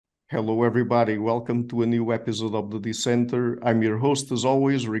Hello, everybody. Welcome to a new episode of the Dissenter. I'm your host, as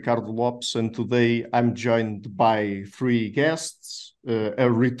always, Ricardo Lopes, and today I'm joined by three guests, a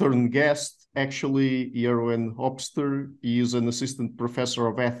return guest, actually, Jeroen Hopster. He is an assistant professor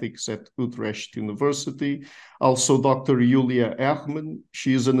of ethics at Utrecht University. Also, Dr. Julia Hermann.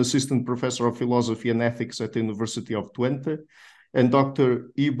 She is an assistant professor of philosophy and ethics at the University of Twente. And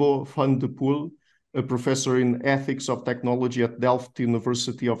Dr. Ibo van de Poel, a professor in ethics of technology at Delft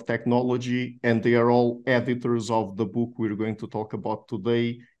University of Technology, and they are all editors of the book we're going to talk about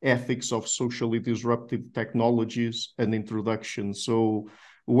today, Ethics of Socially Disruptive Technologies, an Introduction. So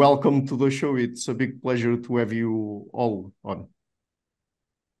welcome to the show. It's a big pleasure to have you all on.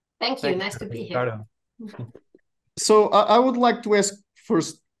 Thank you. Nice to be here. So I would like to ask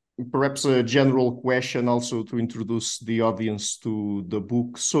first perhaps a general question also to introduce the audience to the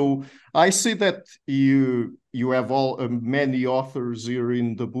book. So I see that you have many authors here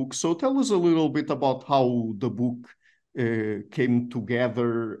in the book. So tell us a little bit about how the book came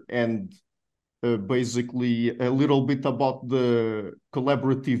together and basically a little bit about the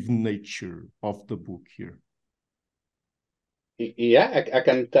collaborative nature of the book here. Yeah, I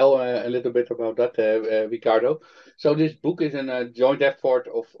can tell a little bit about that, Ricardo. So this book is a joint effort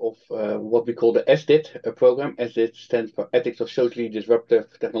of what we call the SDIT program. SDIT stands for Ethics of Socially Disruptive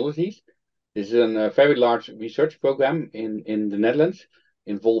Technologies. This is a very large research program in the Netherlands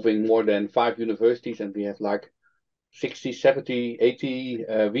involving more than 5 universities, and we have like 60, 70, 80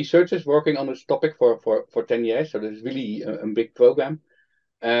 researchers working on this topic for 10 years. So this is really a big program.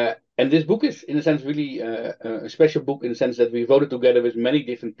 And this book is, in a sense, really a special book in the sense that we wrote it together with many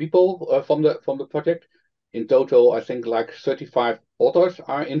different people from the project. In total, I think like 35 authors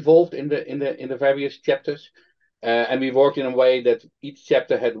are involved in the various chapters, and we worked in a way that each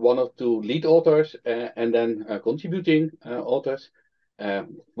chapter had 1 or 2 lead authors and then contributing authors.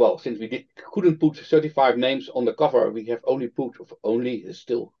 Well, since we couldn't put 35 names on the cover, we have only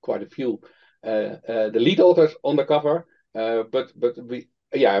still quite a few the lead authors on the cover. But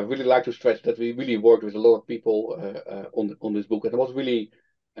I really like to stress that we really worked with a lot of people on this book, and it was really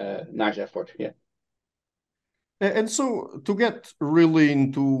nice effort. Yeah. And so to get really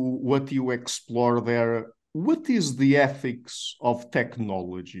into what you explore there, what is the ethics of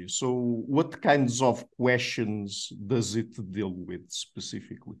technology? So what kinds of questions does it deal with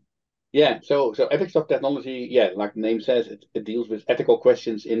specifically? Yeah, so ethics of technology, yeah, like the name says, it deals with ethical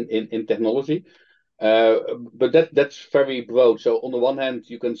questions in technology. But that's very broad. So on the one hand,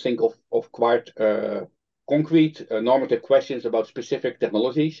 you can think of quite concrete normative questions about specific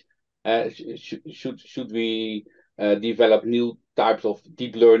technologies. Should we develop new types of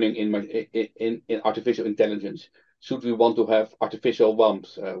deep learning in artificial intelligence? Should we want to have artificial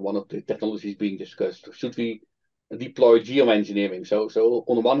ones? One of the technologies being discussed. Should we deploy geoengineering? So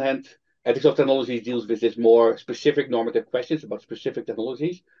on the one hand, ethics of technology deals with this more specific normative questions about specific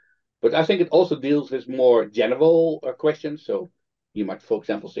technologies. But I think it also deals with more general questions. So you might, for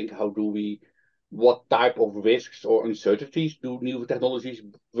example, think, what type of risks or uncertainties do new technologies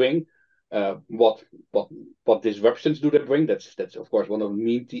bring? What disruptions do they bring? That's of course one of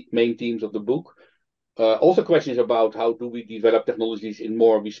the main themes of the book. Also questions about how do we develop technologies in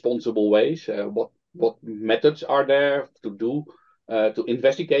more responsible ways? What methods are there to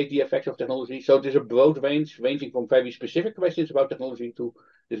investigate the effects of technology? So there's a broad range, ranging from very specific questions about technology to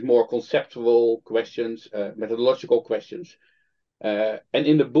there's more conceptual questions, methodological questions. And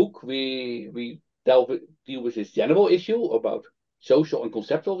in the book, we deal with this general issue about social and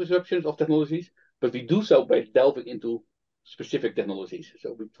conceptual disruptions of technologies, but we do so by delving into specific technologies.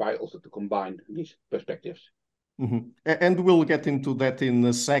 So we try also to combine these perspectives. Mm-hmm. And we'll get into that in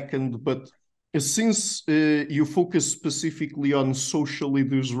a second, but since you focus specifically on socially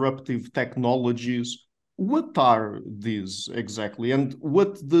disruptive technologies, what are these exactly? And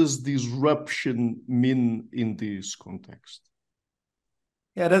what does disruption mean in this context?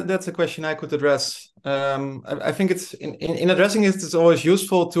 Yeah, that's a question I could address. I think it's in addressing it, it's always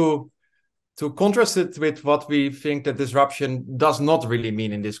useful to contrast it with what we think that disruption does not really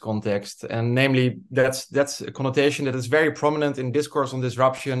mean in this context. And namely, that's a connotation that is very prominent in discourse on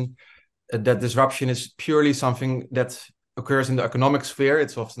disruption, that disruption is purely something that occurs in the economic sphere.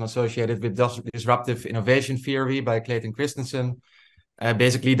 It's often associated with disruptive innovation theory by Clayton Christensen.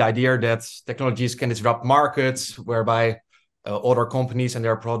 Basically, the idea that technologies can disrupt markets, whereby other companies and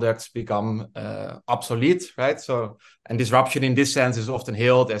their products become obsolete, right? So, and disruption in this sense is often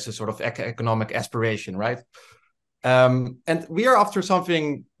hailed as a sort of economic aspiration, right? And we are after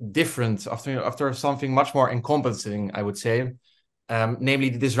something different, after something much more encompassing, I would say, namely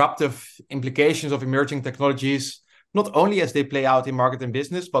the disruptive implications of emerging technologies not only as they play out in market and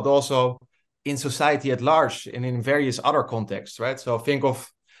business, but also in society at large and in various other contexts, right? So think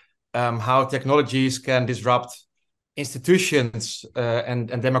of how technologies can disrupt institutions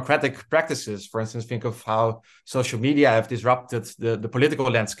and democratic practices. For instance, think of how social media have disrupted the political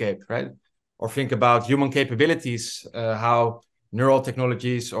landscape, right? Or think about human capabilities, how neural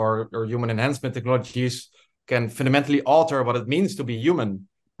technologies or human enhancement technologies can fundamentally alter what it means to be human,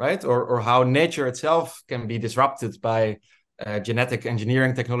 right? Or how nature itself can be disrupted by genetic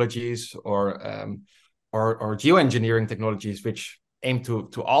engineering technologies or geoengineering technologies, which aim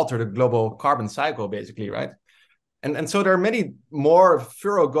to alter the global carbon cycle, basically, right? And so there are many more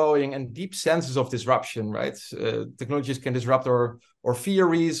thoroughgoing and deep senses of disruption, right? Technologies can disrupt our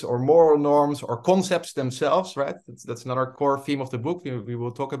theories or moral norms or concepts themselves, right? That's another core theme of the book. We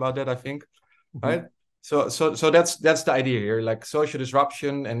will talk about that, I think, right? So that's the idea here. Like social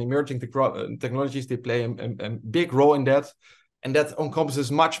disruption and emerging technologies, they play a big role in that. And that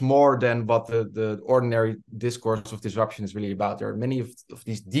encompasses much more than what the ordinary discourse of disruption is really about. There are many of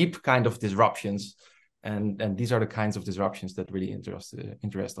these deep kind of disruptions. And these are the kinds of disruptions that really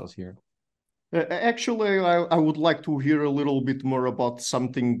interest us here. Actually, I would like to hear a little bit more about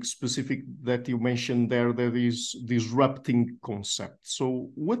something specific that you mentioned there, that is disrupting concept. So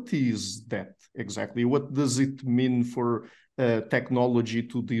what is that exactly? What does it mean for technology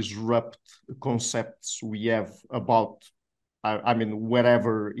to disrupt concepts we have about, I mean,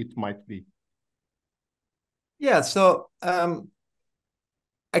 wherever it might be? Yeah, so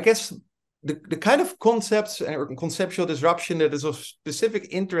I guess the kind of concepts and conceptual disruption that is of specific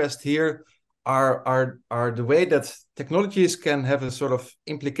interest here are the way that technologies can have a sort of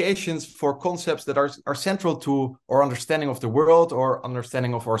implications for concepts that are central to our understanding of the world or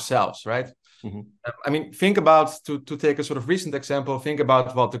understanding of ourselves, right? Mm-hmm. I mean, think about, to take a sort of recent example, think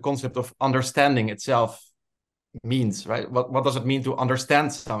about what the concept of understanding itself means, right? What does it mean to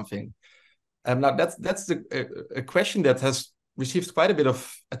understand something? Now that's a question that has received quite a bit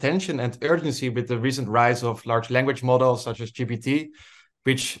of attention and urgency with the recent rise of large language models such as GPT,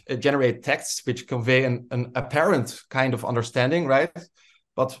 which generate texts which convey an apparent kind of understanding, right?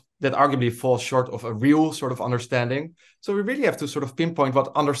 But that arguably falls short of a real sort of understanding. So we really have to sort of pinpoint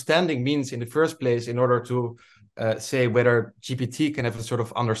what understanding means in the first place in order to say whether GPT can have a sort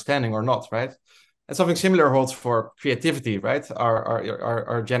of understanding or not, right? And something similar holds for creativity, right?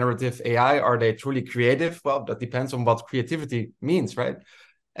 Are generative AI, are they truly creative? Well, that depends on what creativity means, right?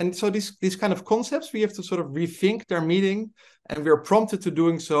 And so these kind of concepts, we have to sort of rethink their meaning, and we're prompted to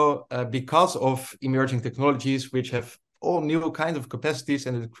doing so because of emerging technologies, which have all new kinds of capacities,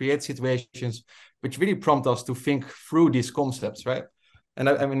 and it creates situations which really prompt us to think through these concepts, right? And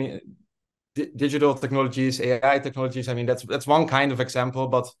I mean, digital technologies, AI technologies, I mean, that's one kind of example,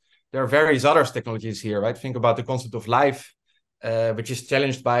 but there are various other technologies here, right? Think about the concept of life, which is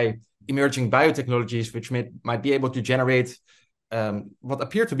challenged by emerging biotechnologies, which might be able to generate what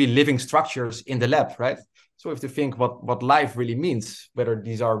appear to be living structures in the lab, right? So we have to think what life really means, whether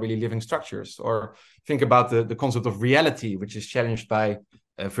these are really living structures, or think about the concept of reality, which is challenged by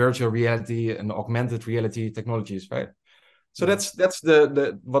virtual reality and augmented reality technologies, right? So that's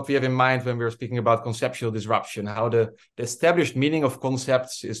the what we have in mind when we're speaking about conceptual disruption, how the established meaning of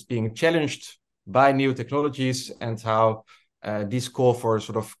concepts is being challenged by new technologies, and how these call for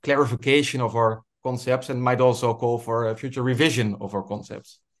sort of clarification of our concepts, and might also call for a future revision of our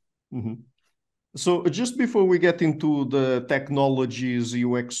concepts. Mm-hmm. So just before we get into the technologies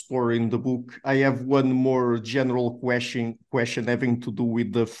you explore in the book, I have one more general question having to do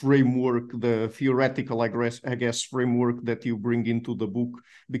with the framework, the theoretical, I guess, framework that you bring into the book.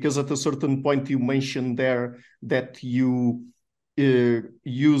 Because at a certain point you mentioned there that you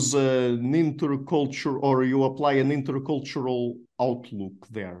use an intercultural, or you apply an intercultural outlook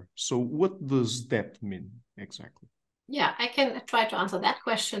there. So what does that mean exactly? Yeah, I can try to answer that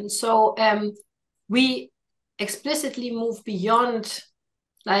question. So we explicitly move beyond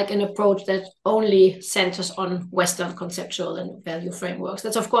like an approach that only centers on Western conceptual and value frameworks.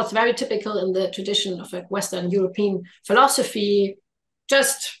 That's, of course, very typical in the tradition of like Western European philosophy.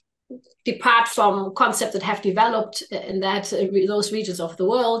 Just depart from concepts that have developed in those regions of the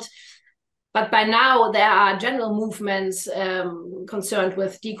world. But by now, there are general movements concerned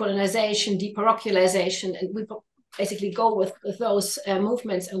with decolonization, deparochialization, and we basically go with those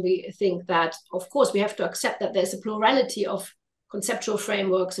movements, and we think that, of course, we have to accept that there's a plurality of conceptual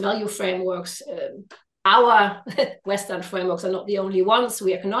frameworks, value frameworks. Our Western frameworks are not the only ones.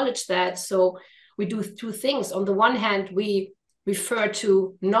 We acknowledge that. So we do two things. On the one hand, we refer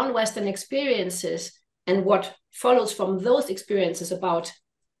to non-Western experiences and what follows from those experiences about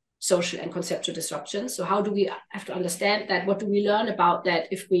social and conceptual disruption. So how do we have to understand that? What do we learn about that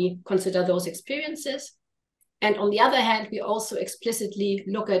if we consider those experiences? And on the other hand, we also explicitly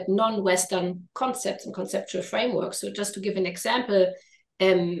look at non-Western concepts and conceptual frameworks. So just to give an example,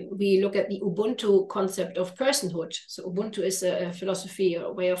 we look at the Ubuntu concept of personhood. So Ubuntu is a philosophy,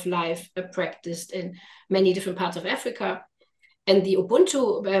 a way of life practiced in many different parts of Africa. And the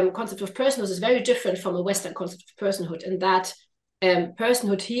Ubuntu concept of personhood is very different from a Western concept of personhood, in that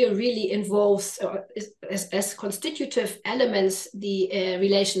personhood here really involves, as constitutive elements, the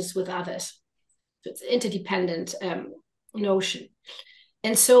relations with others. So it's an interdependent notion.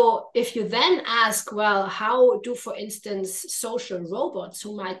 And so if you then ask, well, how do, for instance, social robots,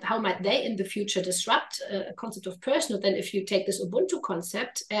 how might they in the future disrupt a concept of personhood? Then if you take this Ubuntu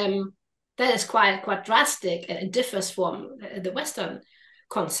concept, that is quite drastic and differs from the Western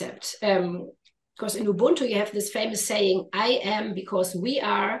concept. Because in Ubuntu, you have this famous saying, I am because we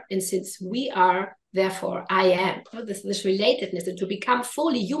are, and since we are, therefore I am. So this relatedness, and to become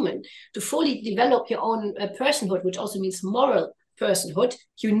fully human, to fully develop your own personhood, which also means moral personhood,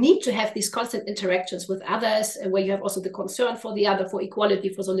 you need to have these constant interactions with others, where you have also the concern for the other, for equality,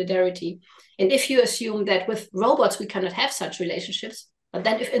 for solidarity. And if you assume that with robots we cannot have such relationships, but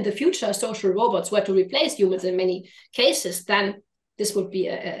then if in the future social robots were to replace humans in many cases, then this would be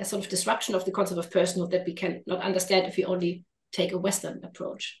a sort of disruption of the concept of personhood that we cannot understand if we only take a Western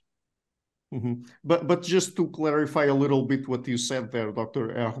approach. Mm-hmm. But just to clarify a little bit what you said there,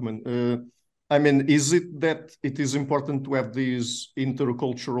 Dr. Hermann, I mean, is it that it is important to have this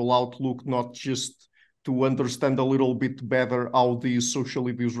intercultural outlook, not just to understand a little bit better how these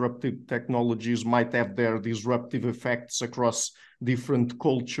socially disruptive technologies might have their disruptive effects across different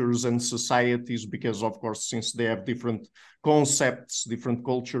cultures and societies? Because, of course, since they have different concepts, different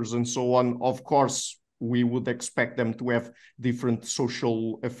cultures, and so on, of course, we would expect them to have different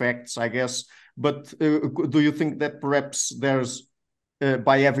social effects, I guess. But do you think that perhaps there's,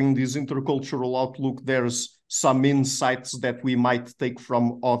 by having this intercultural outlook, there's some insights that we might take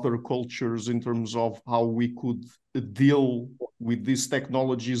from other cultures in terms of how we could deal with these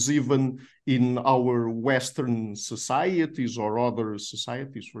technologies, even in our Western societies or other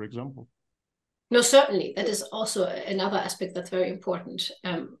societies, for example? No, certainly. That is also another aspect that's very important.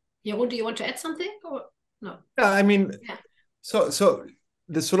 Jeroen, do you want to add something or no? Yeah, I mean, so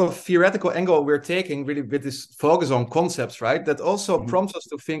the sort of theoretical angle we're taking really with this focus on concepts, right? That also prompts us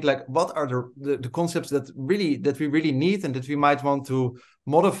to think like, what are the concepts that we really need and that we might want to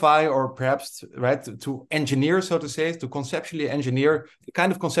modify, or perhaps, right, to engineer, so to say, to conceptually engineer the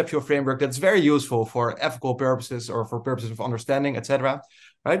kind of conceptual framework that's very useful for ethical purposes or for purposes of understanding, etc.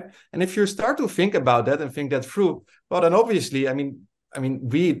 Right? And if you start to think about that and think that through, well, then obviously, I mean,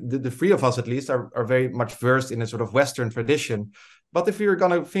 we, the three of us at least, are very much versed in a sort of Western tradition. But if we're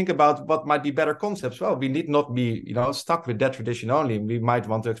going to think about what might be better concepts, well, we need not be, stuck with that tradition only. We might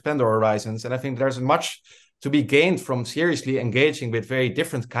want to expand our horizons. And I think there's much to be gained from seriously engaging with very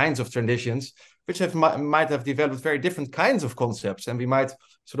different kinds of traditions, which might have developed very different kinds of concepts. And we might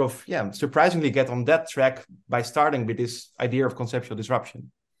sort of, surprisingly get on that track by starting with this idea of conceptual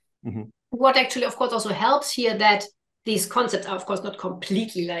disruption. Mm-hmm. What actually, of course, also helps here, that these concepts are, of course, not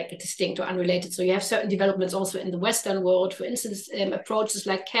completely like distinct or unrelated. So you have certain developments also in the Western world, for instance, approaches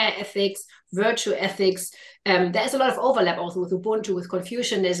like care ethics, virtue ethics. There's a lot of overlap also with Ubuntu, with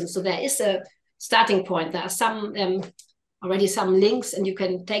Confucianism. So there is a starting point. There are some already some links, and you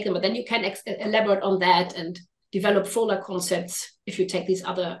can take them, but then you can elaborate on that and develop fuller concepts if you take these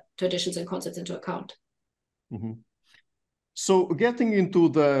other traditions and concepts into account. Mm-hmm. So getting into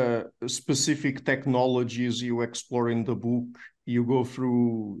the specific technologies you explore in the book, you go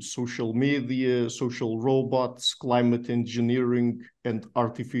through social media, social robots, climate engineering, and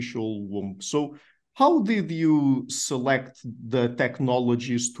artificial womb. So how did you select the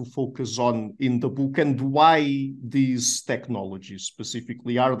technologies to focus on in the book, and why these technologies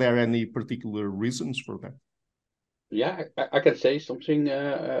specifically? Are there any particular reasons for that? Yeah, I can say something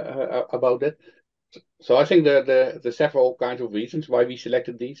about that. So I think the several kinds of reasons why we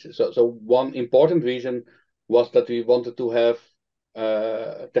selected these. So one important reason was that we wanted to have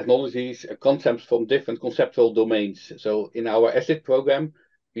technologies, concepts from different conceptual domains. So in our ESIT program,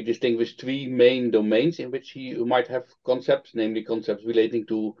 we distinguish three main domains in which you might have concepts, namely concepts relating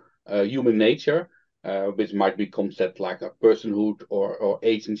to human nature, which might be concepts like a personhood or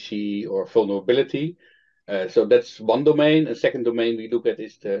agency or vulnerability. So that's one domain. A second domain we look at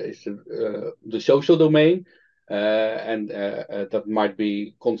is the social domain, and that might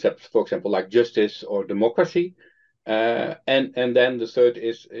be concepts, for example, like justice or democracy. And then the third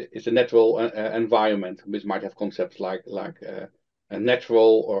is the natural environment, which might have concepts like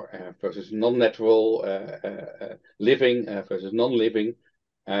natural or versus non-natural, living versus non-living.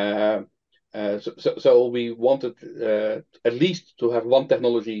 So we wanted at least to have one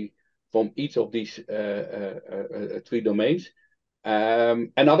technology from each of these three domains.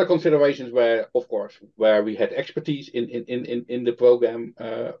 And other considerations were, of course, where we had expertise in the program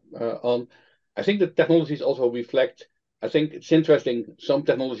on. I think the technologies also reflect. I think it's interesting. Some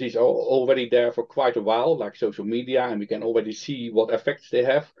technologies are already there for quite a while, like social media, and we can already see what effects they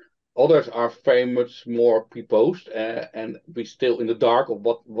have. Others are very much more proposed, and we're still in the dark of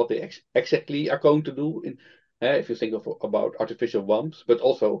what they exactly are going to do. If you think about artificial ones, but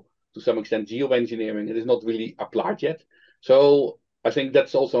also to some extent geoengineering, it is not really applied yet. So I think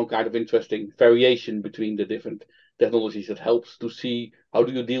that's also a kind of interesting variation between the different technologies that helps to see how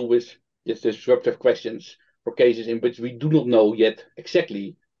do you deal with these disruptive questions for cases in which we do not know yet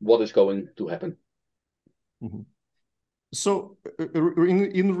exactly what is going to happen. Mm-hmm. So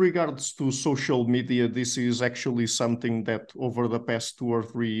in regards to social media, this is actually something that over the past 2 or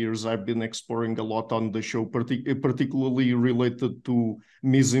 3 years I've been exploring a lot on the show, particularly related to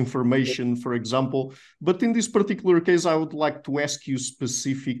misinformation, for example. But in this particular case, I would like to ask you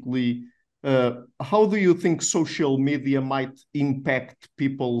specifically, how do you think social media might impact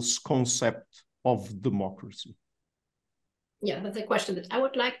people's concept of democracy? Yeah, that's a question that I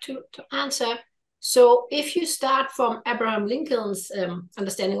would like to answer. So if you start from Abraham Lincoln's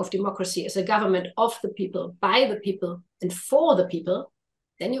understanding of democracy as a government of the people, by the people, and for the people,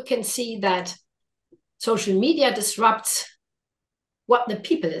 then you can see that social media disrupts what the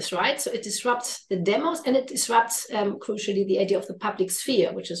people is, right? So it disrupts the demos, and it disrupts, crucially, the idea of the public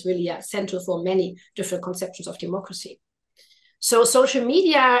sphere, which is really central for many different conceptions of democracy. So social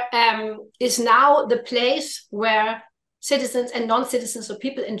media is now the place where citizens and non-citizens, or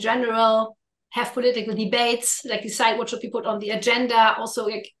people in general, have political debates, like decide what should be put on the agenda, also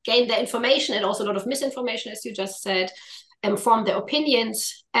gain their information, and also a lot of misinformation, as you just said, form their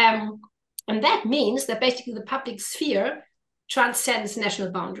opinions. And that means that basically the public sphere transcends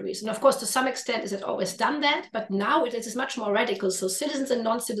national boundaries. And of course, to some extent, it has always done that, but now it is much more radical. So citizens and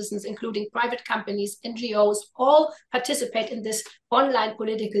non-citizens, including private companies, NGOs, all participate in this online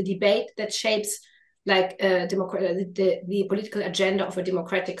political debate that shapes like the political agenda of a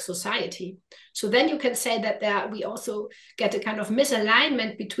democratic society. So then you can say that we also get a kind of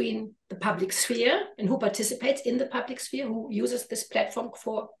misalignment between the public sphere and who participates in the public sphere, who uses this platform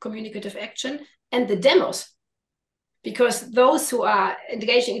for communicative action, and the demos. Because those who are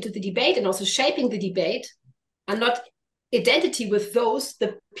engaging into the debate and also shaping the debate are not identity with those,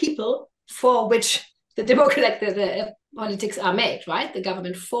 the people for which the the politics are made, right? The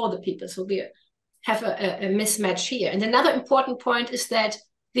government for the people. So we have a mismatch here. And another important point is that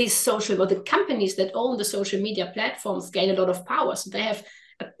these the companies that own the social media platforms gain a lot of power. So they have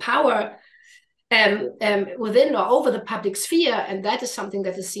a power within or over the public sphere, and that is something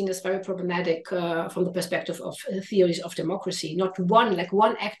that is seen as very problematic from the perspective of theories of democracy. Not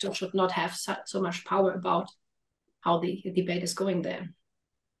one actor should not have so much power about how the debate is going there.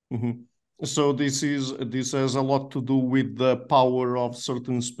 Mm-hmm. So this has a lot to do with the power of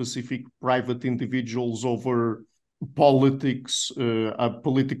certain specific private individuals over politics,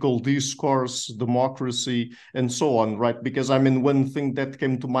 political discourse, democracy, and so on, right? Because I mean, one thing that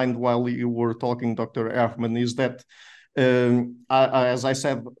came to mind while you were talking, Dr. Hermann, is that as I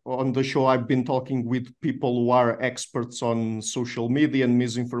said on the show, I've been talking with people who are experts on social media and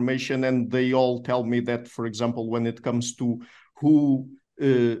misinformation, and they all tell me that, for example, when it comes to who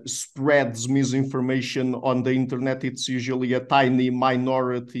spreads misinformation on the internet, it's usually a tiny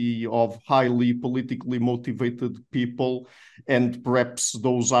minority of highly politically motivated people, and perhaps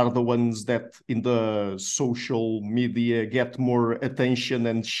those are the ones that in the social media get more attention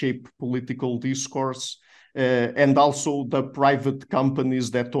and shape political discourse. And also the private companies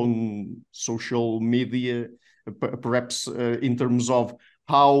that own social media, perhaps in terms of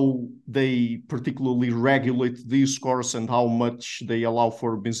how they particularly regulate discourse and how much they allow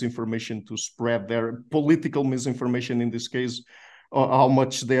for misinformation to spread, their political misinformation in this case, how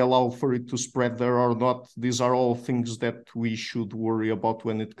much they allow for it to spread there or not. These are all things that we should worry about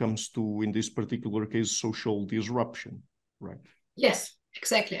when it comes to, in this particular case, social disruption, right? Yes,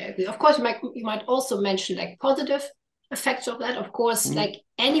 exactly. I agree. Of course, you might also mention like positive effects of that. Of course, like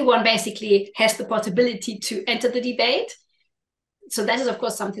anyone basically has the possibility to enter the debate. So that is, of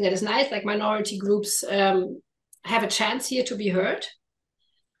course, something that is nice. Like minority groups have a chance here to be heard.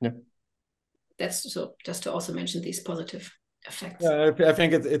 Yeah. That's so just to also mention these positive effect. Yeah, I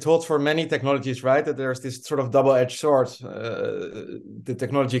think it holds for many technologies, right? That there's this sort of double-edged sword. The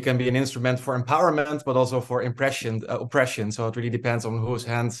technology can be an instrument for empowerment, but also for oppression. So it really depends on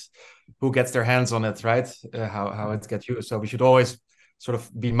who gets their hands on it, right? How it gets used. So we should always sort of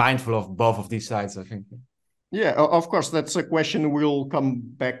be mindful of both of these sides, I think. Yeah, of course, that's a question we'll come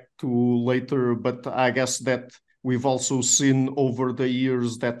back to later, but I guess that we've also seen over the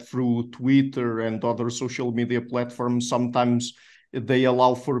years that through Twitter and other social media platforms, sometimes they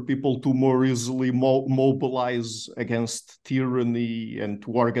allow for people to more easily mobilize against tyranny and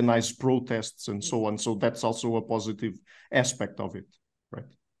to organize protests and so on. So that's also a positive aspect of it, right?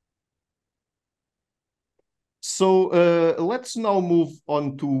 So let's now move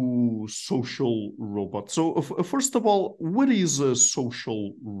on to social robots. So first of all, what is a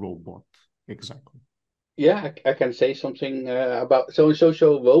social robot exactly? Yeah, I can say something about. So a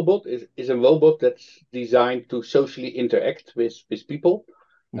social robot is a robot that's designed to socially interact with people,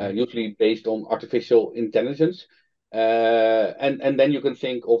 usually based on artificial intelligence. And then you can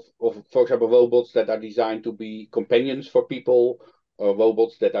think of, for example, robots that are designed to be companions for people, or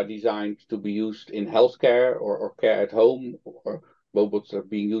robots that are designed to be used in healthcare or care at home, or robots that are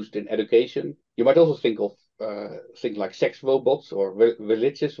being used in education. You might also think of things like sex robots or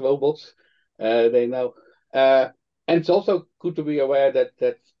religious robots. They know. And it's also good to be aware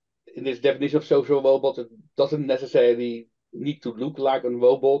that in this definition of social robot, it doesn't necessarily need to look like a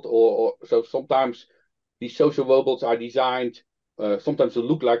robot, or so sometimes these social robots are designed sometimes to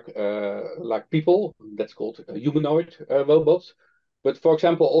look like people. That's called humanoid robots. But for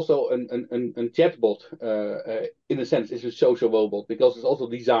example, also a chatbot, in a sense, is a social robot because it's also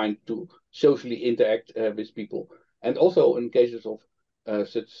designed to socially interact with people. And also in cases of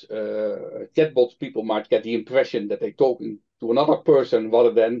such chatbots, people might get the impression that they're talking to another person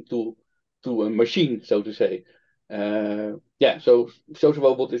rather than to a machine, so to say. Yeah, so social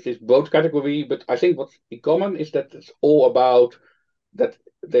robot is this broad category, but I think what's in common is that it's all about that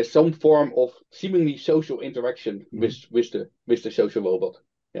there's some form of seemingly social interaction with the social robot.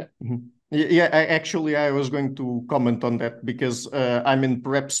 Yeah. Yeah, I was going to comment on that because I mean,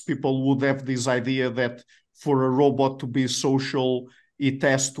 perhaps people would have this idea that for a robot to be social, it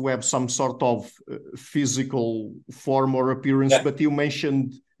has to have some sort of physical form or appearance. Yeah. But you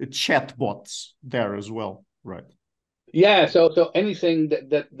mentioned chatbots there as well, right? Yeah, so anything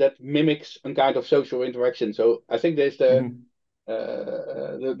that mimics a kind of social interaction. So I think there's the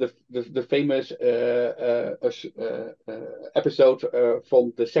famous episode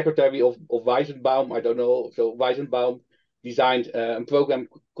from the secretary of Weizenbaum. I don't know. So Weizenbaum designed a program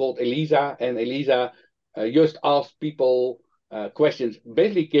called Elisa, and Elisa just asked people questions,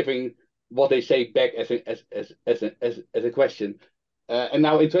 basically giving what they say back as a question. And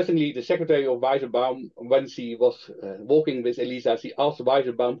now, interestingly, the secretary of Weizenbaum, when she was walking with Elisa, she asked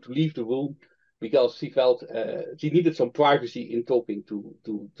Weizenbaum to leave the room because she felt she needed some privacy in talking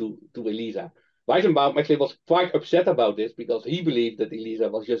to Elisa. Weizenbaum actually was quite upset about this because he believed that Elisa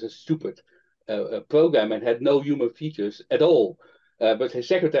was just a stupid program and had no human features at all. But his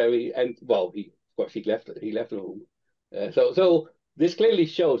secretary, and well, of course he left the room. So this clearly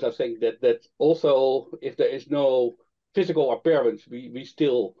shows, I think, that also if there is no physical appearance, we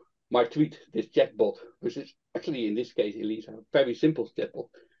still might treat this chatbot, which is actually in this case, Elisa, a very simple chatbot,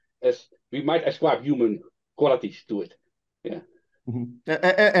 as we might ascribe human qualities to it. Yeah.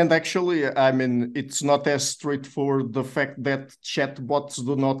 And actually, I mean, it's not as straightforward the fact that chatbots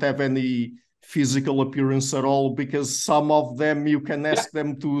do not have any physical appearance at all, because some of them you can ask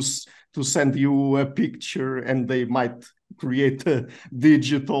them to send you a picture and they might create a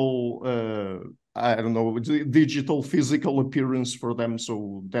digital I don't know, digital physical appearance for them.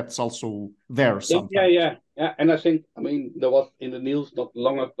 So that's also there sometimes. Yeah. And I think, I mean, there was in the news not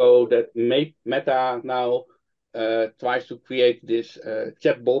long ago that Meta now tries to create this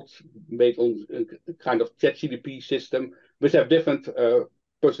chatbot based on a kind of ChatGPT system, which have different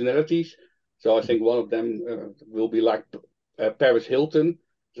personalities. So I think one of them will be like Paris Hilton.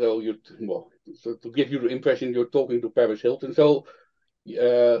 So so to give you the impression you're talking to Paris Hilton. So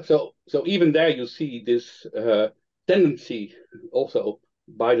even there you see this tendency also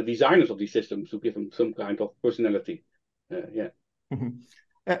by the designers of these systems to give them some kind of personality. Yeah.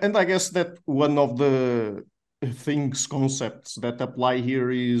 And I guess that one of the concepts that apply here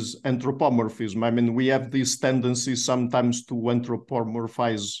is anthropomorphism. I mean, we have this tendency sometimes to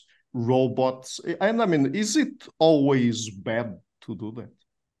anthropomorphize robots. And I mean, is it always bad to do that?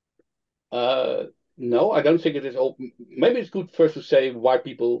 No, I don't think it is all. Maybe it's good first to say why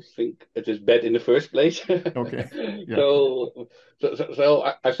people think it is bad in the first place. Okay. Yeah. So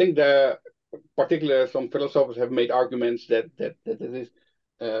I think particular, some philosophers have made arguments that it is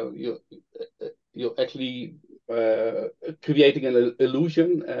you're actually creating an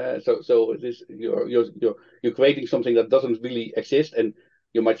illusion. So it is you're creating something that doesn't really exist, and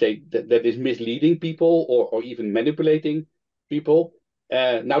you might say that is misleading people or even manipulating people.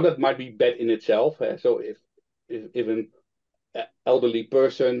 Now that might be bad in itself. So if an elderly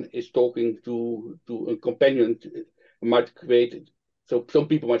person is talking to a companion, it might create. So some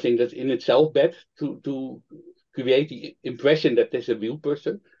people might think that's in itself bad to create the impression that there's a real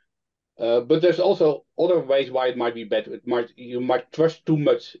person. But there's also other ways why it might be bad. You might trust too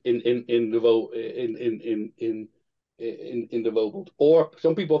much in the robot. Or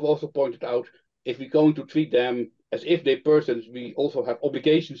some people have also pointed out, if we're going to treat them as if they're persons, we also have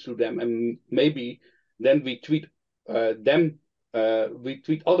obligations to them, and maybe then we treat we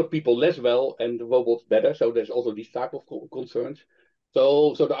treat other people less well and the robots better. So there's also these type of concerns.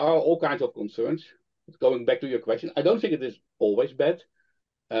 So there are all kinds of concerns. Going back to your question, I don't think it is always bad.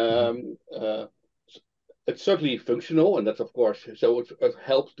 It's certainly functional, and that's of course, so it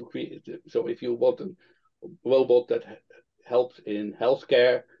helps to create. So if you want a robot that helps in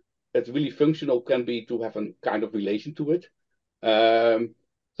healthcare, it's really functional, can be to have a kind of relation to it. But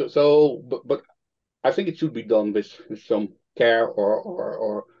I think it should be done with some care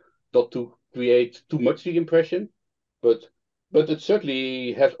or not to create too much the impression. But it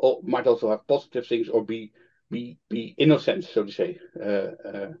certainly might also have positive things or be innocent, so to say.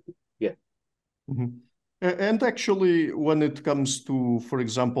 Yeah. Mm-hmm. And actually, when it comes to, for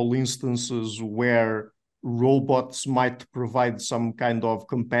example, instances where robots might provide some kind of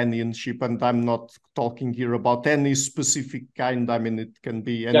companionship, and I'm not talking here about any specific kind, I mean, it can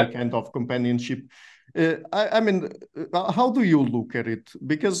be any kind of companionship. I mean, how do you look at it?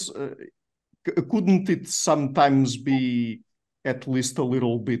 Because couldn't it sometimes be at least a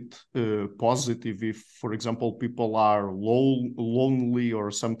little bit positive if, for example, people are lonely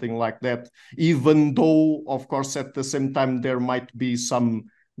or something like that, even though, of course, at the same time, there might be some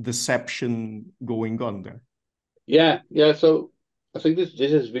deception going on there? Yeah. So I think this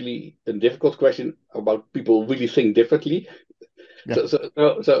is really a difficult question about people really think differently. Yeah.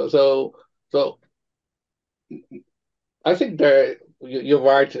 So I think you're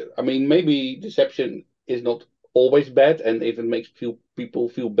right. I mean, maybe deception is not always bad, and if it makes people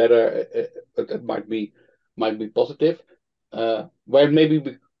feel better, it might be positive. Where it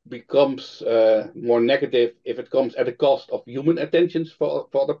maybe becomes more negative if it comes at the cost of human attentions for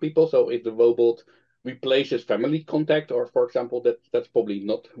other people. So if the robot replaces family contact, or for example, that's probably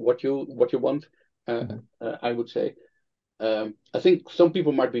not what you want. I would say. I think some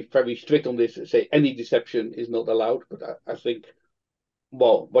people might be very strict on this, say any deception is not allowed. But I think,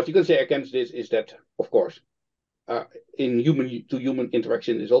 well, what you can say against this is that, of course, in human-to-human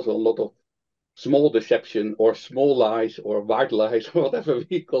interaction is also a lot of small deception or small lies or white lies or whatever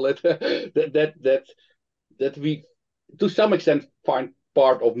we call it. that we, to some extent, find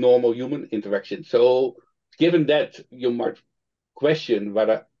part of normal human interaction. So, given that, you might question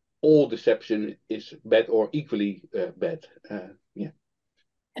whether all deception is bad or equally bad. Yeah.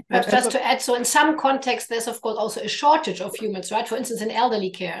 Perhaps just to add, so in some contexts, there's of course also a shortage of humans, right? For instance, in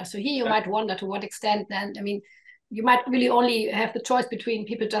elderly care. So here you might wonder to what extent then, I mean, you might really only have the choice between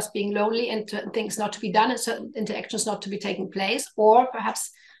people just being lonely and things not to be done and certain interactions not to be taking place, or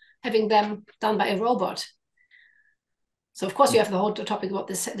perhaps having them done by a robot. So of course you have the whole topic about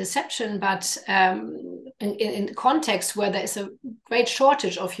this deception, but in contexts where there is a great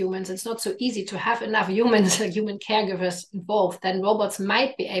shortage of humans, it's not so easy to have enough humans, human caregivers involved, then robots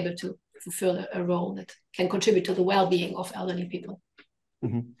might be able to fulfill a role that can contribute to the well-being of elderly people.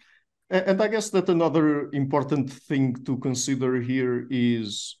 Mm-hmm. And I guess that another important thing to consider here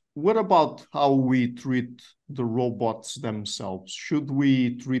is, what about how we treat the robots themselves? Should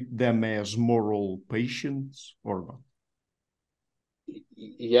we treat them as moral patients or not?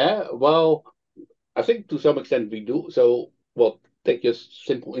 Yeah, well, I think to some extent we do. So, well, take just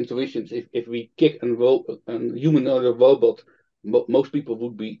simple intuitions. If we kick a humanoid robot, most people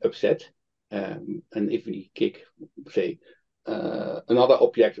would be upset. And if we kick, say, another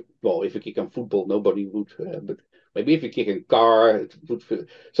object, well, if we kick a football, nobody would. But maybe if we kick a car, it would feel.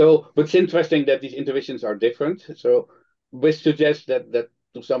 So, but it's interesting that these intuitions are different. So, which suggests that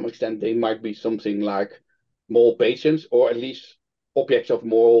to some extent they might be something like moral patience, or at least objects of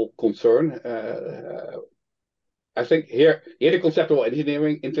moral concern. I think here the conceptual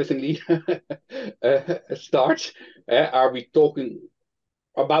engineering, interestingly, starts. Are we talking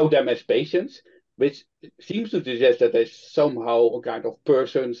about them as patients, which seems to suggest that there's somehow a kind of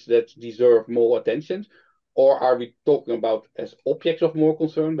persons that deserve more attention, Or are we talking about as objects of more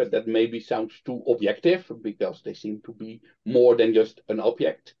concern, but that maybe sounds too objective because they seem to be more than just an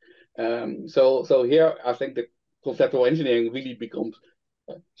object. So here I think the conceptual engineering really becomes.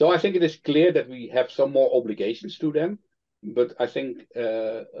 So I think it is clear that we have some more obligations to them, but I think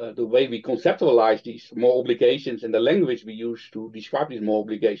the way we conceptualize these more obligations and the language we use to describe these more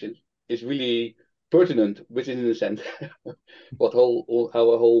obligations is really pertinent, which is in a sense what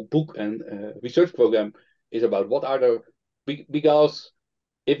our whole book and research program is about. What are the because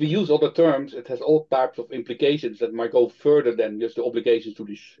if we use other terms, it has all types of implications that might go further than just the obligations to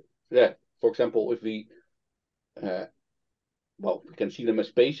this. Yeah, for example, if we we can see them as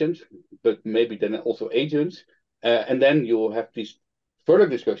patients, but maybe then also agents, and then you have these further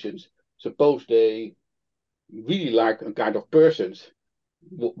discussions. Suppose they really like a kind of persons,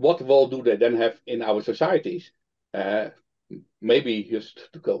 what role do they then have in our societies? Maybe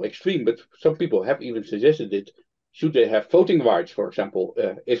just to go extreme, but some people have even suggested it. Should they have voting rights, for example,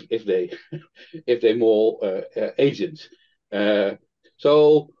 if they if they more agents? This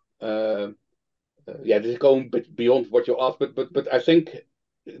is going a bit beyond what you asked, but I think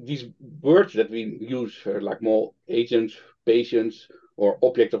these words that we use, like more agents, patients, or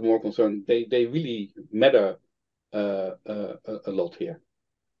object of more concern, they really matter a lot here.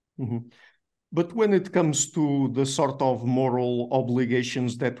 Mm-hmm. But when it comes to the sort of moral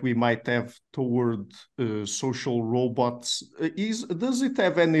obligations that we might have toward social robots, does it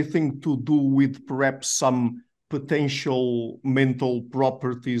have anything to do with perhaps some potential mental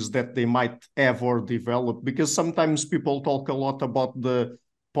properties that they might have or develop? Because sometimes people talk a lot about the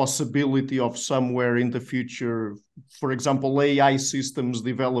possibility of somewhere in the future, for example, AI systems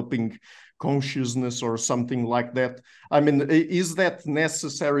developing consciousness or something like that. I mean, is that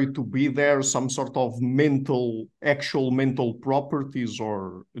necessary to be there, some sort of actual mental properties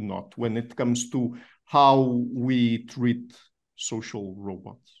or not, when it comes to how we treat social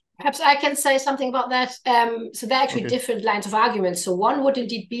robots? Perhaps I can say something about that. So there are actually different lines of arguments. So one would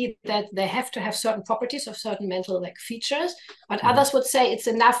indeed be that they have to have certain properties of certain mental features, but others would say it's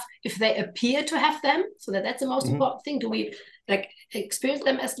enough if they appear to have them. So that's the most important thing. Do we experience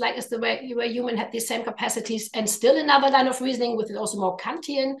them as the way where human had these same capacities? And still another line of reasoning, with it also more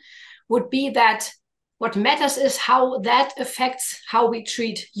Kantian, would be that what matters is how that affects how we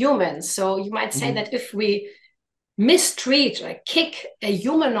treat humans. So you might say that if we mistreat or kick a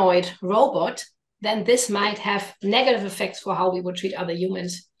humanoid robot, then this might have negative effects for how we would treat other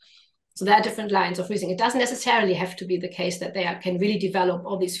humans. So there are different lines of reasoning. It doesn't necessarily have to be the case that they can really develop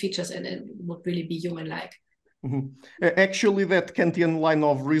all these features and would really be human-like. Actually, that Kantian line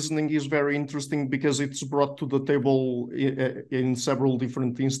of reasoning is very interesting because it's brought to the table in several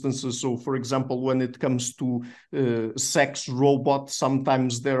different instances. So, for example, when it comes to sex robots,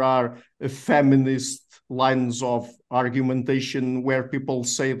 sometimes there are feminist lines of argumentation where people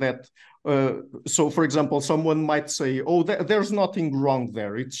say that so, for example, someone might say, oh, there's nothing wrong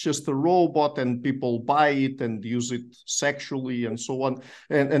there. It's just a robot and people buy it and use it sexually and so on.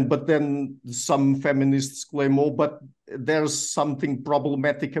 But then some feminists claim, oh, but there's something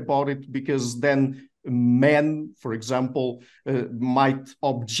problematic about it because then men, for example, might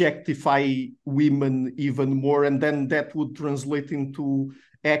objectify women even more. And then that would translate into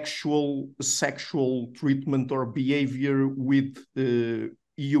actual sexual treatment or behavior with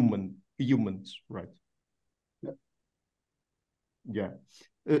humans, right? Yeah.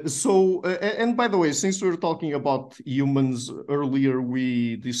 And by the way, since we were talking about humans earlier,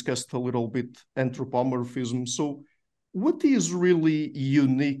 we discussed a little bit anthropomorphism. So what is really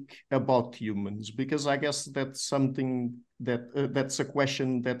unique about humans? Because I guess that's something that's a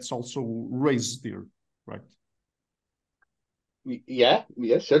question that's also raised here, right? Yeah,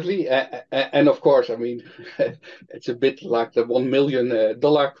 certainly. And of course, I mean, it's a bit like the $1 million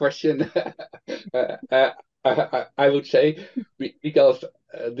question, I would say, because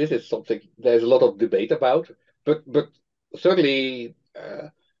this is something there's a lot of debate about. But certainly,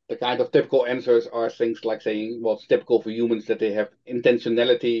 the kind of typical answers are things like saying, well, it's typical for humans that they have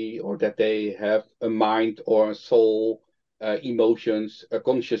intentionality or that they have a mind or a soul, emotions, a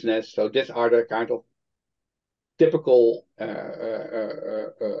consciousness. So these are the kind of typical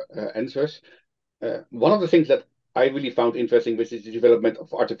answers. One of the things that I really found interesting with the development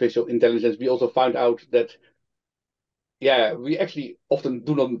of artificial intelligence, we also found out that, we actually often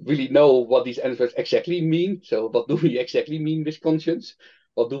do not really know what these answers exactly mean. So what do we exactly mean with conscience?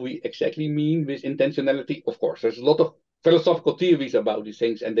 What do we exactly mean with intentionality? Of course, there's a lot of philosophical theories about these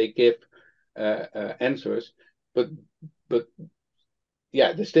things and they give answers. But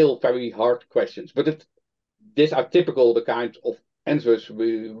they're still very hard questions. But these are typical the kind of answers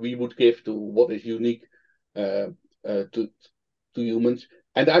we would give to what is unique to humans.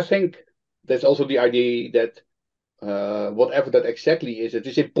 And I think there's also the idea that whatever that exactly is, it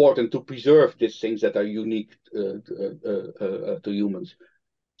is important to preserve these things that are unique to humans.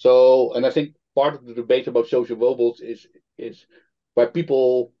 So, and I think part of the debate about social robots is where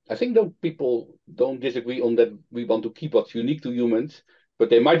people don't disagree on that we want to keep what's unique to humans, but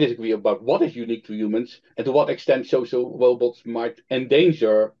they might disagree about what is unique to humans and to what extent social robots might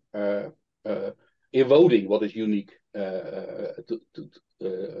endanger eroding what is unique to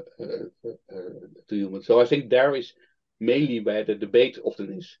humans. So I think there is mainly where the debate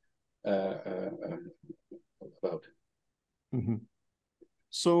often is about. Mm-hmm.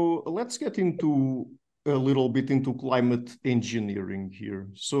 So let's get into a little bit into climate engineering here.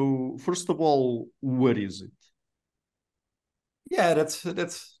 So first of all, what is it? Yeah, that's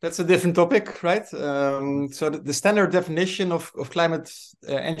a different topic, right? So the standard definition of climate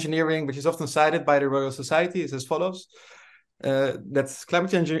engineering, which is often cited by the Royal Society, is as follows: that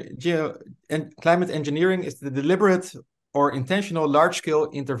climate engineering is the deliberate or intentional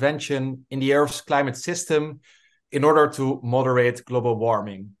large-scale intervention in the Earth's climate system in order to moderate global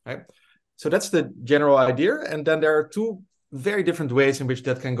warming, right? So that's the general idea, and then there are two very different ways in which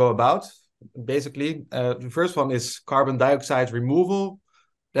that can go about. Basically, the first one is carbon dioxide removal.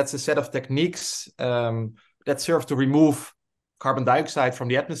 That's a set of techniques that serve to remove carbon dioxide from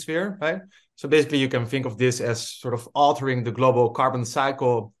the atmosphere, right? So basically, you can think of this as sort of altering the global carbon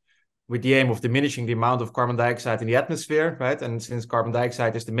cycle with the aim of diminishing the amount of carbon dioxide in the atmosphere, right? And since carbon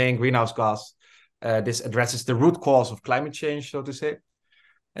dioxide is the main greenhouse gas, this addresses the root cause of climate change, so to say.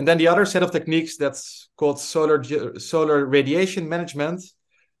 And then the other set of techniques that's called solar radiation management.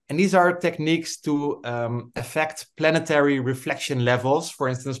 And these are techniques to affect planetary reflection levels, for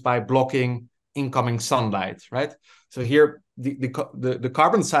instance, by blocking incoming sunlight, right? So here, the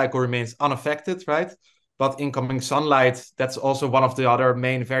carbon cycle remains unaffected, right? But incoming sunlight, that's also one of the other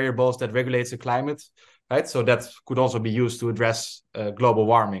main variables that regulates the climate, right? So that could also be used to address global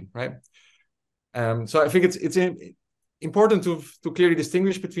warming, right? So I think it's important to clearly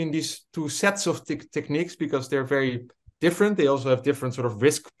distinguish between these two sets of techniques because they're very different. They also have different sort of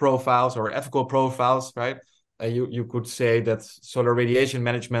risk profiles or ethical profiles, right? You could say that solar radiation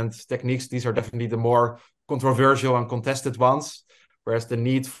management techniques, these are definitely the more controversial and contested ones, whereas the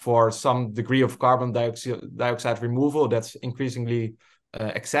need for some degree of carbon dioxide removal, that's increasingly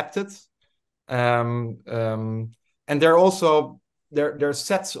accepted. And they're also, they're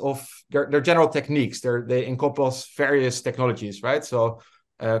sets of, they're general techniques. They encompass various technologies, right? So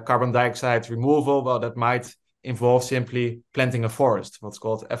carbon dioxide removal, well, that might involve simply planting a forest, what's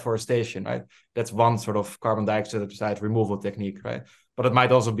called afforestation, right? That's one sort of carbon dioxide removal technique, right? But it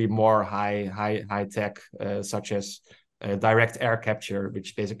might also be more high tech, such as direct air capture,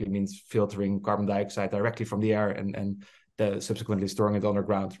 which basically means filtering carbon dioxide directly from the air and subsequently storing it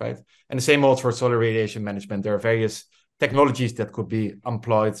underground, right? And the same holds for solar radiation management. There are various technologies that could be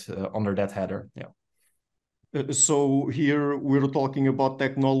employed under that header. Yeah. So here we're talking about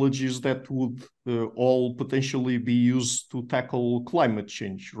technologies that would all potentially be used to tackle climate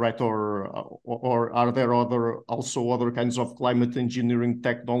change, right? Or are there also other kinds of climate engineering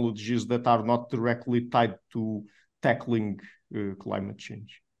technologies that are not directly tied to tackling climate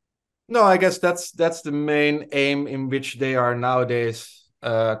change? No, I guess that's the main aim in which they are nowadays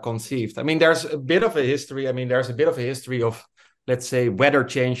conceived. I mean, there's a bit of a history. I mean, there's a bit of a history of, let's say, weather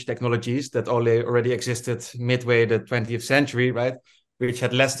change technologies that already existed midway the 20th century, right? Which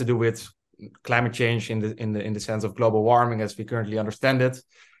had less to do with climate change in the sense of global warming as we currently understand it,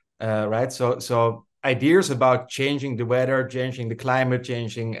 right? So ideas about changing the weather, changing the climate,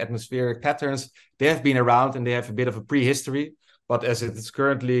 changing atmospheric patterns, they have been around and they have a bit of a prehistory. But as it is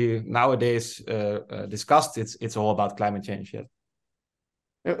currently nowadays discussed, it's all about climate change. Yes.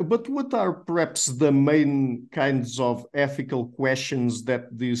 But what are perhaps the main kinds of ethical questions that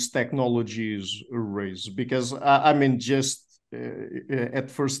these technologies raise? Because I mean, just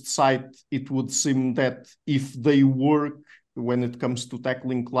at first sight, it would seem that if they work when it comes to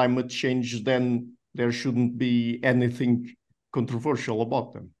tackling climate change, then there shouldn't be anything controversial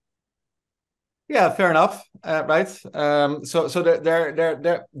about them. Yeah, fair enough, right? So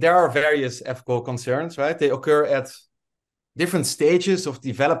there are various ethical concerns, right? They occur at different stages of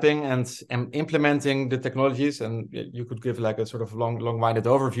developing and implementing the technologies, and you could give like a sort of long-winded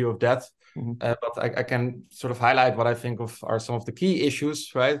overview of that. Mm-hmm. But I can sort of highlight what I think are some of the key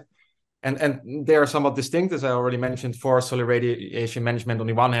issues, right? And they are somewhat distinct, as I already mentioned, for solar radiation management on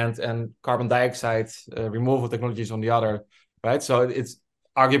the one hand and carbon dioxide removal technologies on the other, right? So it's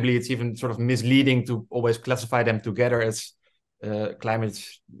arguably it's even sort of misleading to always classify them together as climate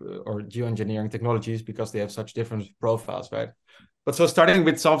or geoengineering technologies because they have such different profiles, right? But so starting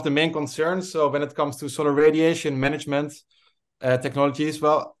with some of the main concerns, so when it comes to solar radiation management technologies,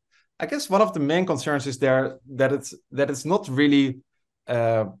 well, I guess one of the main concerns is there that it's not really,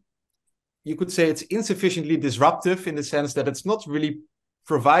 you could say it's insufficiently disruptive in the sense that it's not really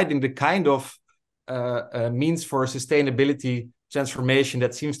providing the kind of means for sustainability transformation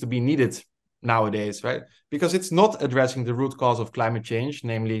that seems to be needed nowadays, right? Because it's not addressing the root cause of climate change,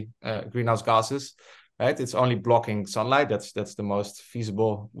 namely greenhouse gases, right? It's only blocking sunlight. That's the most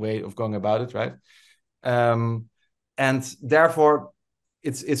feasible way of going about it, right? And therefore,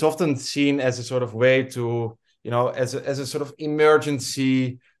 it's often seen as a sort of way to, as a sort of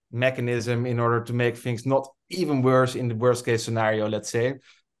emergency mechanism in order to make things not even worse in the worst case scenario, let's say.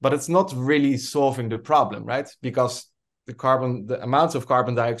 But it's not really solving the problem, right? Because the amounts of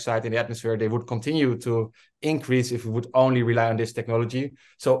carbon dioxide in the atmosphere, they would continue to increase if we would only rely on this technology.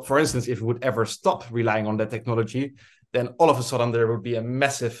 So, for instance, if we would ever stop relying on that technology, then all of a sudden there would be a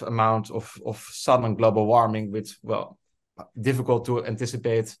massive amount of sudden global warming with, well, difficult to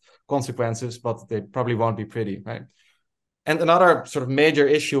anticipate consequences, but they probably won't be pretty, right? And another sort of major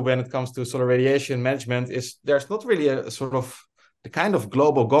issue when it comes to solar radiation management is there's not really a sort of the kind of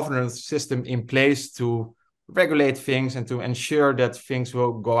global governance system in place to regulate things and to ensure that things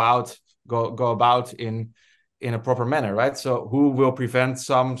will go about in a proper manner, right? So who will prevent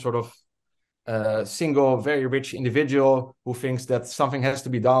some sort of single, very rich individual who thinks that something has to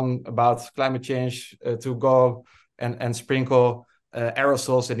be done about climate change to go and sprinkle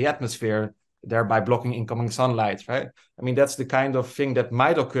aerosols in the atmosphere, thereby blocking incoming sunlight, right? I mean, that's the kind of thing that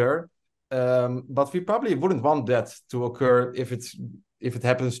might occur, but we probably wouldn't want that to occur if it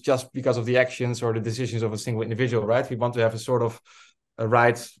happens just because of the actions or the decisions of a single individual, right? We want to have a sort of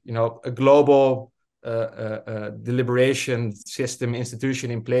a global deliberation system,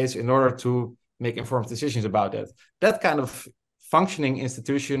 institution in place in order to make informed decisions about that. That kind of functioning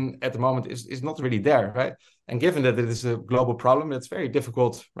institution at the moment is not really there, right? And given that it is a global problem, it's very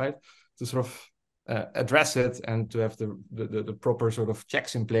difficult, right, to sort of address it and to have the proper sort of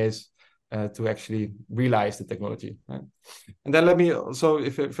checks in place to actually realize the technology, right? And then let me also,